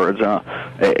their words,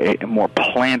 a more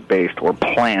plant-based or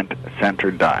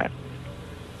plant-centered diet.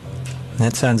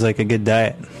 That sounds like a good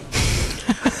diet.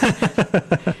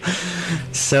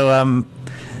 So,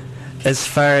 as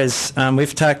far as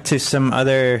we've talked to some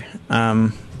other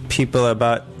people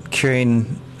about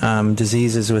curing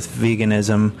diseases with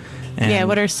veganism. And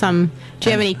what are some? Do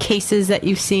you have any cases that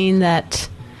you've seen that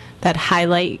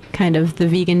highlight kind of the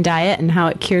vegan diet and how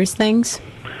it cures things?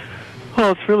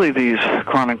 Well, it's really these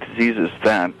chronic diseases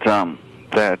that the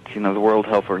World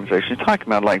Health Organization is talking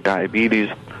about, like diabetes,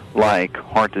 like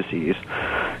heart disease.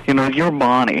 Your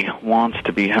body wants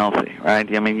to be healthy, right?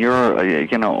 I mean,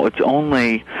 it's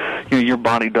only, your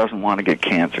body doesn't want to get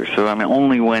cancer. So, I mean,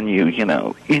 only when you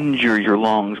injure your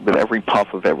lungs with every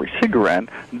puff of every cigarette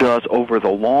does, over the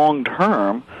long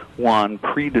term, one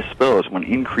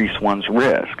increase one's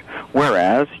risk.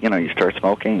 Whereas, you start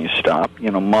smoking, you stop,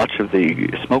 much of the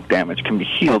smoke damage can be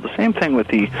healed. The same thing with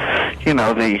the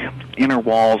inner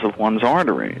walls of one's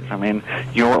arteries. I mean,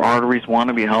 your arteries want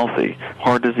to be healthy.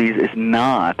 Heart disease is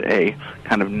not a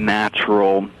kind of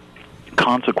natural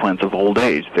consequence of old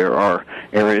age. There are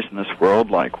areas in this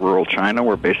world, like rural China,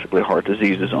 where basically heart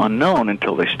disease is unknown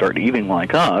until they start eating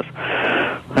like us,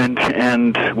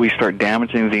 and we start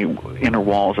damaging the inner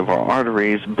walls of our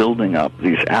arteries, building up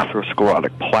these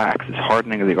atherosclerotic plaques, this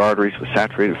hardening of the arteries with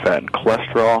saturated fat and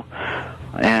cholesterol,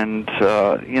 and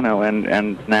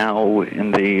and now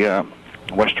in the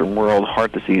Western world,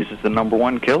 heart disease is the number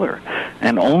one killer.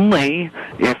 And only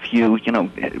if you,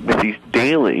 with these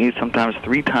daily, sometimes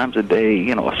 3 times a day,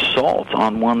 assaults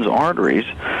on one's arteries,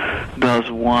 does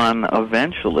one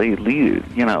eventually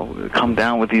come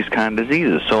down with these kind of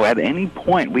diseases. So at any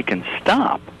point we can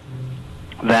stop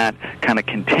that kind of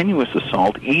continuous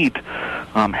assault, eat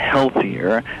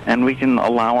healthier, and we can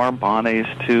allow our bodies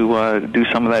to do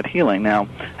some of that healing. Now,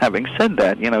 having said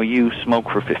that, you smoke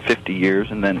for 50 years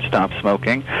and then stop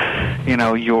smoking,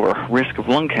 your risk of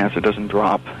lung cancer doesn't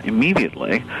drop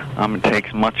immediately. It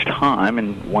takes much time,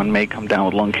 and one may come down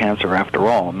with lung cancer after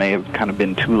all. It may have kind of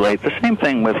been too late. The same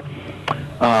thing with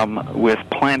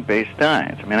plant-based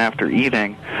diets. I mean, after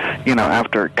eating,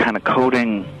 after kind of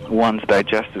coating one's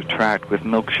digestive tract with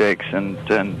milkshakes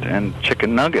and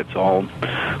chicken nuggets all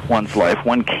one's life,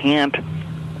 one can't,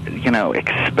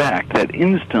 expect that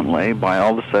instantly, by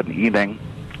all of a sudden eating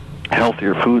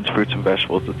healthier foods, fruits and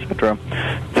vegetables, etc.,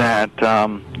 that,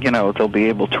 they'll be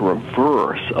able to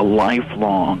reverse a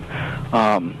lifelong,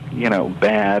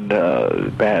 bad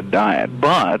diet.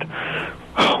 But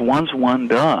once one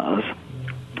does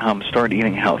start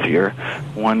eating healthier,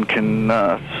 one can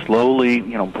slowly,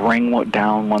 bring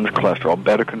down one's cholesterol,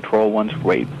 better control one's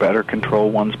weight, better control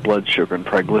one's blood sugar and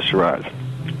triglycerides.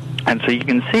 And so you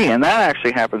can see, and that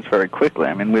actually happens very quickly.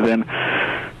 I mean, within,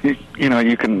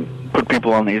 you can put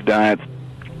people on these diets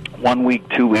 1 week,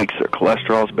 2 weeks, their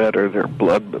cholesterol's better, their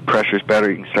blood pressure's better.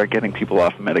 You can start getting people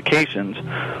off of medications.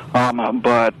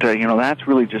 But that's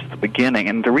really just the beginning.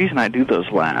 And the reason I do those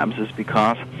labs is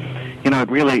because, it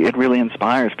really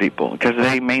inspires people, because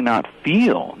they may not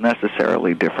feel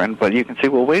necessarily different, but you can say,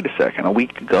 well, wait a second, a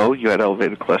week ago you had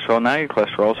elevated cholesterol, now your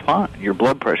cholesterol's fine, your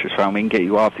blood pressure's fine, we can get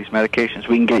you off these medications,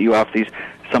 we can get you off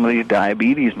some of these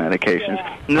diabetes medications.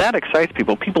 And that excites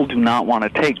people. People do not want to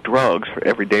take drugs for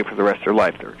every day for the rest of their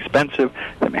life. They're expensive,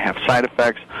 they may have side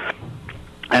effects.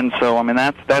 And so, I mean,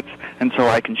 and so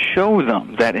I can show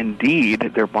them that indeed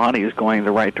their body is going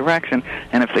the right direction,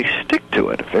 and if they stick to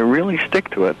it, if they really stick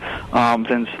to it,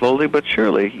 then slowly but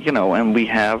surely, and we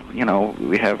have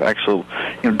actual,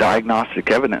 diagnostic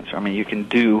evidence. I mean, you can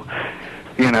do,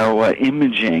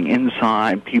 imaging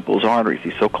inside people's arteries,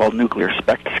 these so-called nuclear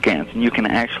SPECT scans, and you can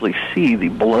actually see the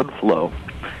blood flow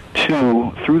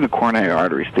through the coronary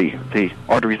arteries, the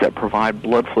arteries that provide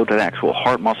blood flow to the actual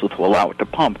heart muscle to allow it to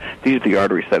pump. These are the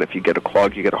arteries that if you get a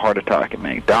clog, you get a heart attack and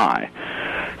may die.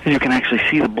 And you can actually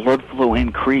see the blood flow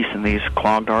increase in these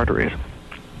clogged arteries.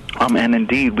 And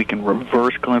indeed, we can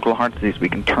reverse clinical heart disease. We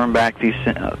can turn back these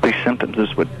symptoms. This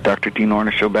is what Dr. Dean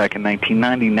Ornish showed back in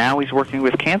 1990. Now he's working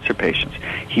with cancer patients.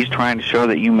 He's trying to show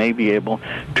that you may be able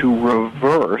to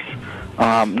reverse,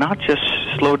 not just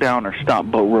slow down or stop,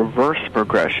 but reverse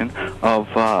progression of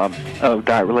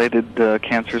diet-related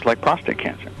cancers like prostate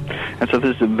cancer. And so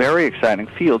this is a very exciting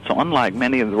field. So unlike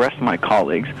many of the rest of my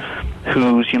colleagues,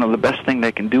 whose the best thing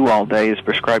they can do all day is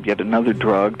prescribe yet another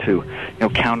drug to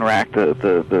counteract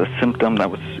the symptom that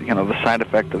was the side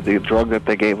effect of the drug that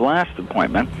they gave last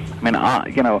appointment. I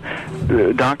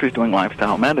mean, doctors doing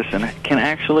lifestyle medicine can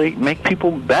actually make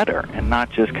people better and not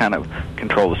just kind of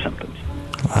control the symptoms.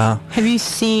 Wow. Have you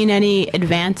seen any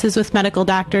advances with medical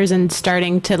doctors and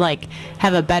starting to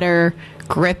have a better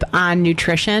grip on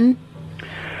nutrition?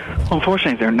 Well,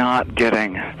 unfortunately, they're not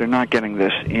getting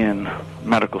this in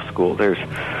medical school. There's,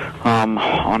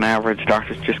 on average,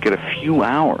 doctors just get a few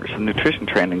hours of nutrition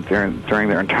training during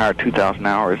their entire 2,000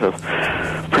 hours of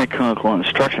preclinical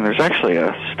instruction. There's actually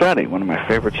a study, one of my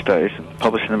favorite studies,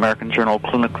 published in the American Journal of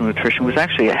Clinical Nutrition, was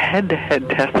actually a head-to-head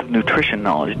test of nutrition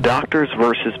knowledge. Doctors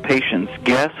versus patients.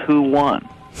 Guess who won?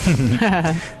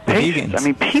 Patients. I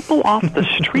mean, people off the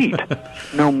street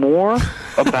know more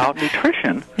about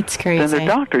nutrition than their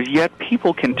doctors, yet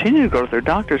people continue to go to their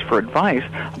doctors for advice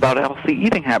about healthy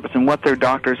eating habits, and what their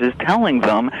doctors is telling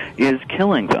them is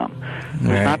killing them. Right. It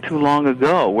was not too long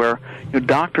ago where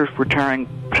doctors were telling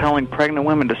pregnant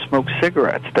women to smoke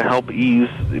cigarettes to help ease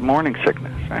morning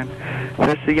sickness. Right?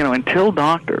 That's until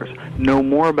doctors know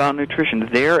more about nutrition,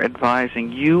 they're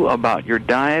advising you about your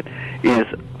diet is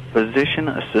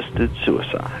physician-assisted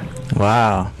suicide.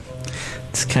 Wow.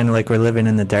 It's kind of like we're living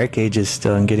in the dark ages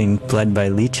still and getting bled by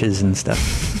leeches and stuff.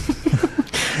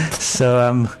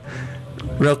 So,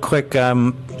 real quick,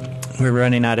 we're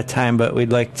running out of time, but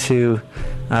we'd like to,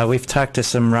 we've talked to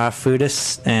some raw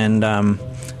foodists, and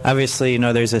obviously,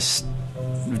 there's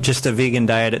just a vegan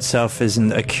diet itself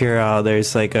isn't a cure-all.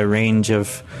 There's a range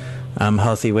of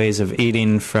healthy ways of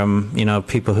eating from,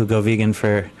 people who go vegan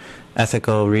for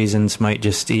ethical reasons might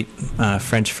just eat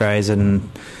French fries and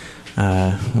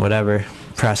whatever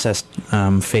processed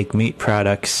fake meat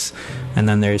products, and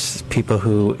then there's people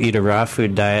who eat a raw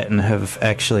food diet and have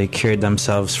actually cured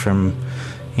themselves from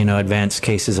advanced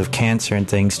cases of cancer and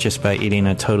things just by eating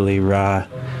a totally raw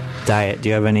diet. Do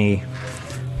you have any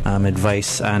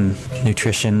advice on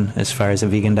nutrition as far as a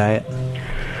vegan diet?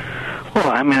 Well,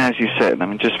 I mean, as you said,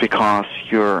 just because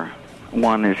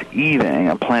one is eating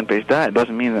a plant-based diet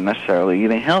doesn't mean they're necessarily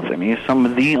eating healthy. I mean, some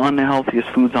of the unhealthiest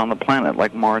foods on the planet,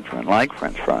 like margarine, like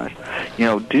French fries,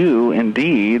 do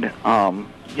indeed,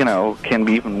 can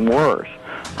be even worse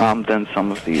than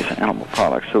some of these animal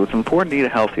products. So it's important to eat a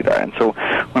healthy diet. And so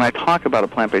when I talk about a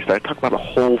plant-based diet, I talk about a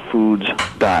whole foods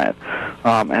diet.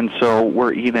 And so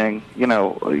we're eating,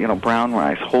 brown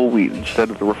rice, whole wheat instead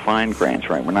of the refined grains,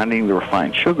 right? We're not eating the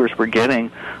refined sugars. We're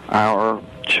getting our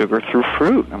sugar through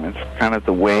fruit. I mean, it's kind of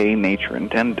the way nature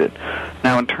intended.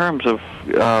 Now, in terms of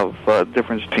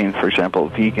difference between, for example, a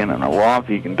vegan and a raw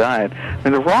vegan diet, I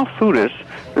mean, the raw foodists,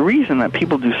 the reason that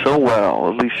people do so well,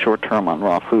 at least short-term on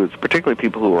raw foods, particularly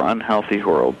people who are unhealthy, who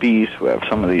are obese, who have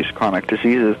some of these chronic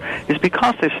diseases, is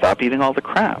because they stop eating all the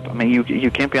crap. I mean,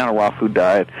 you can't be on a raw food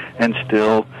diet and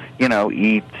still,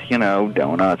 eat,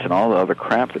 donuts and all the other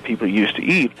crap that people used to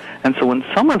eat. And so when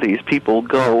some of these people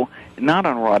go not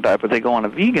on a raw diet, but they go on a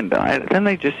vegan diet, then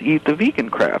they just eat the vegan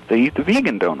crap. They eat the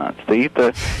vegan donuts. They eat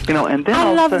the, and then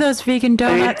I love those vegan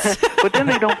donuts. But then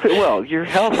they don't fit well. You're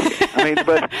healthy. I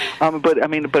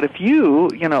mean, but if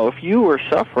you were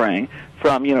suffering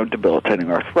from, debilitating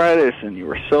arthritis and you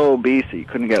were so obese that you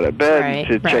couldn't get out of bed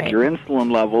to check your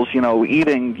insulin levels,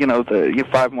 eating, the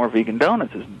 5 more vegan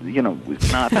donuts is,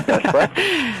 not the best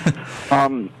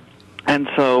breakfast. And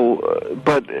so,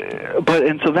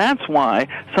 and so that's why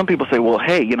some people say, well,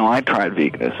 hey, I tried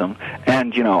veganism,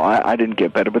 and, I didn't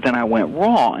get better, but then I went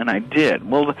raw, and I did.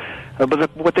 Well,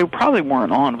 but what they probably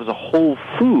weren't on was a whole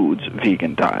foods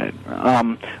vegan diet.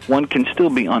 One can still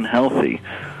be unhealthy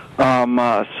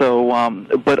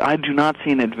But I do not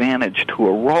see an advantage to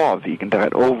a raw vegan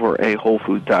diet over a whole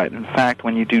food diet. In fact,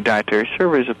 when you do dietary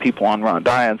surveys of people on raw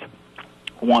diets,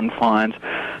 one finds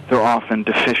they're often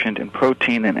deficient in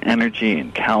protein and energy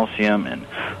and calcium and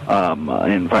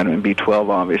in vitamin B12,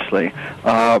 obviously.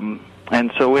 And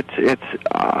so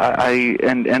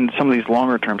and some of these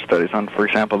longer term studies on, for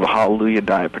example, the Hallelujah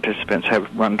diet participants have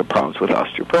run into problems with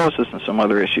osteoporosis and some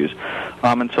other issues.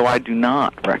 And so I do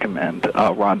not recommend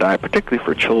a raw diet, particularly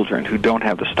for children who don't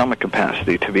have the stomach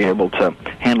capacity to be able to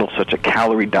handle such a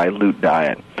calorie dilute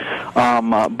diet.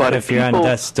 But if you're on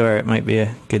death's door, it might be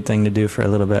a good thing to do for a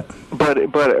little bit. But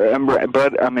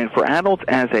I mean, for adults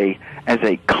as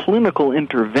a clinical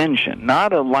intervention,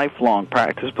 not a lifelong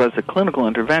practice, but as a clinical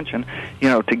intervention,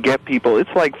 to get people, it's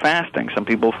like fasting. Some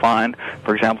people find,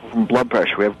 for example, from blood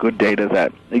pressure, we have good data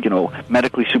that,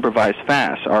 medically supervised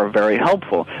fasts are very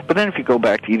helpful. But then if you go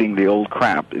back to eating the old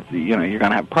crap, you're going to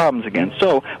have problems again.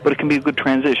 But it can be a good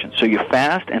transition. So you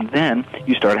fast, and then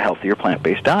you start a healthier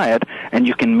plant-based diet, and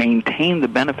you can maintain the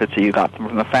benefits that you got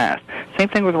from the fast. Same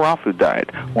thing with a raw food diet.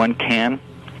 One can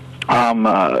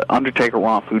undertake a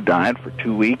raw food diet for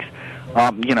 2 weeks,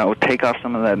 take off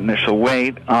some of that initial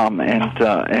weight,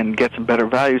 and get some better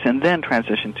values, and then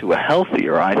transition to a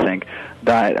healthier, I think,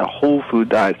 diet, a whole food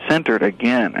diet centered,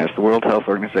 again, as the World Health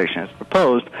Organization has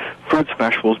proposed, fruits,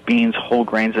 vegetables, beans, whole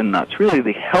grains, and nuts, really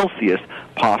the healthiest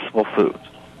possible foods.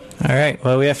 All right.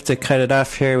 Well, we have to cut it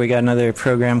off here. We got another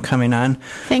program coming on.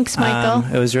 Thanks, Michael.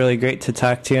 It was really great to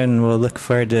talk to you, and we'll look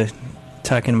forward to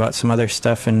talking about some other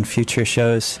stuff in future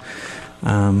shows.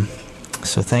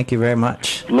 So thank you very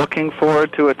much. Looking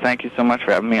forward to it. Thank you so much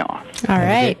for having me on. All right. Have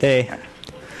a great day.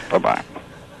 Bye-bye.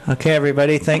 Okay,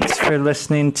 everybody. Thanks for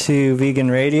listening to Vegan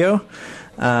Radio.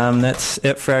 That's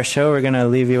it for our show. We're going to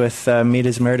leave you with Meat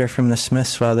is Murder from the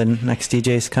Smiths while the next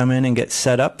DJs come in and get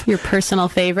set up. Your personal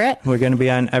favorite. We're going to be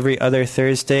on every other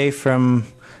Thursday from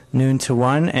noon to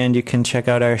 1, and you can check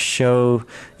out our show.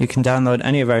 You can download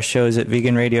any of our shows at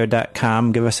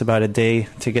veganradio.com. Give us about a day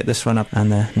to get this one up on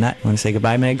the net. Want to say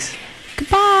goodbye, Megs?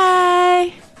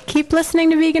 Goodbye. Keep listening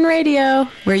to Vegan Radio,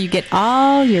 where you get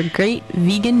all your great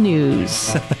vegan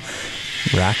news.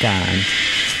 Rock on.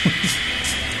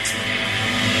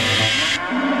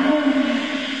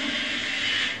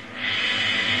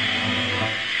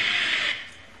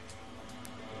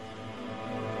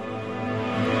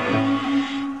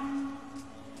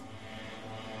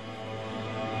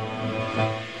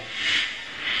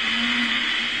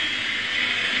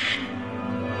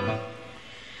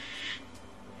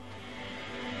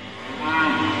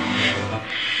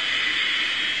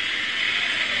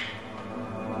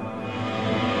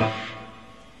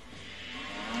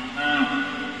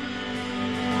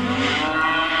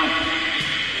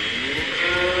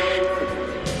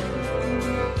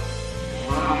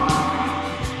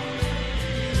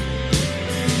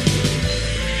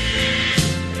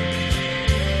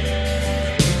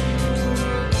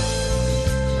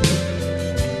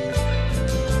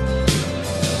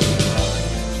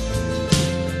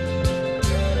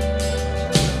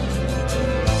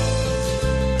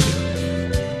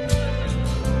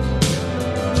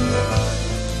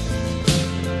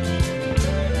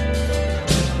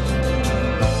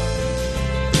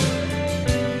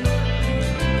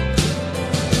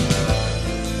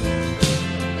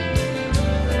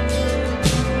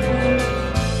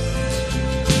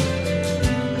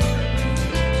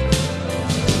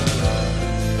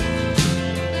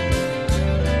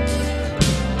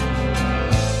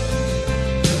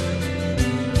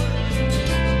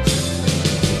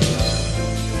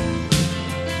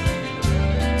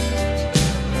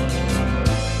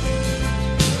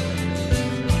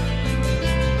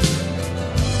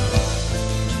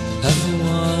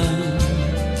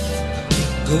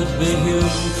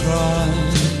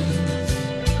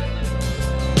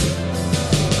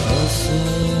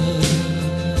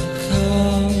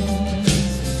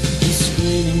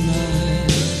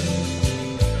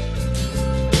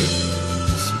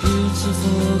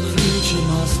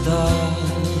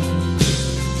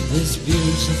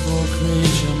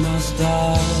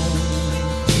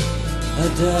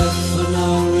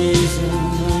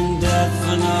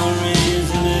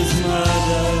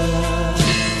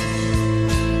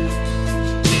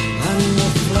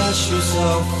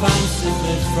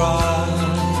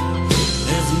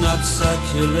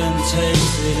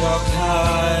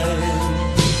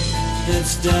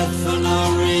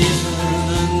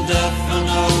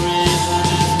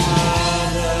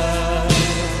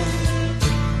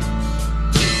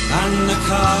 And the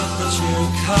carpet you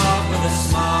carve with a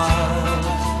smile.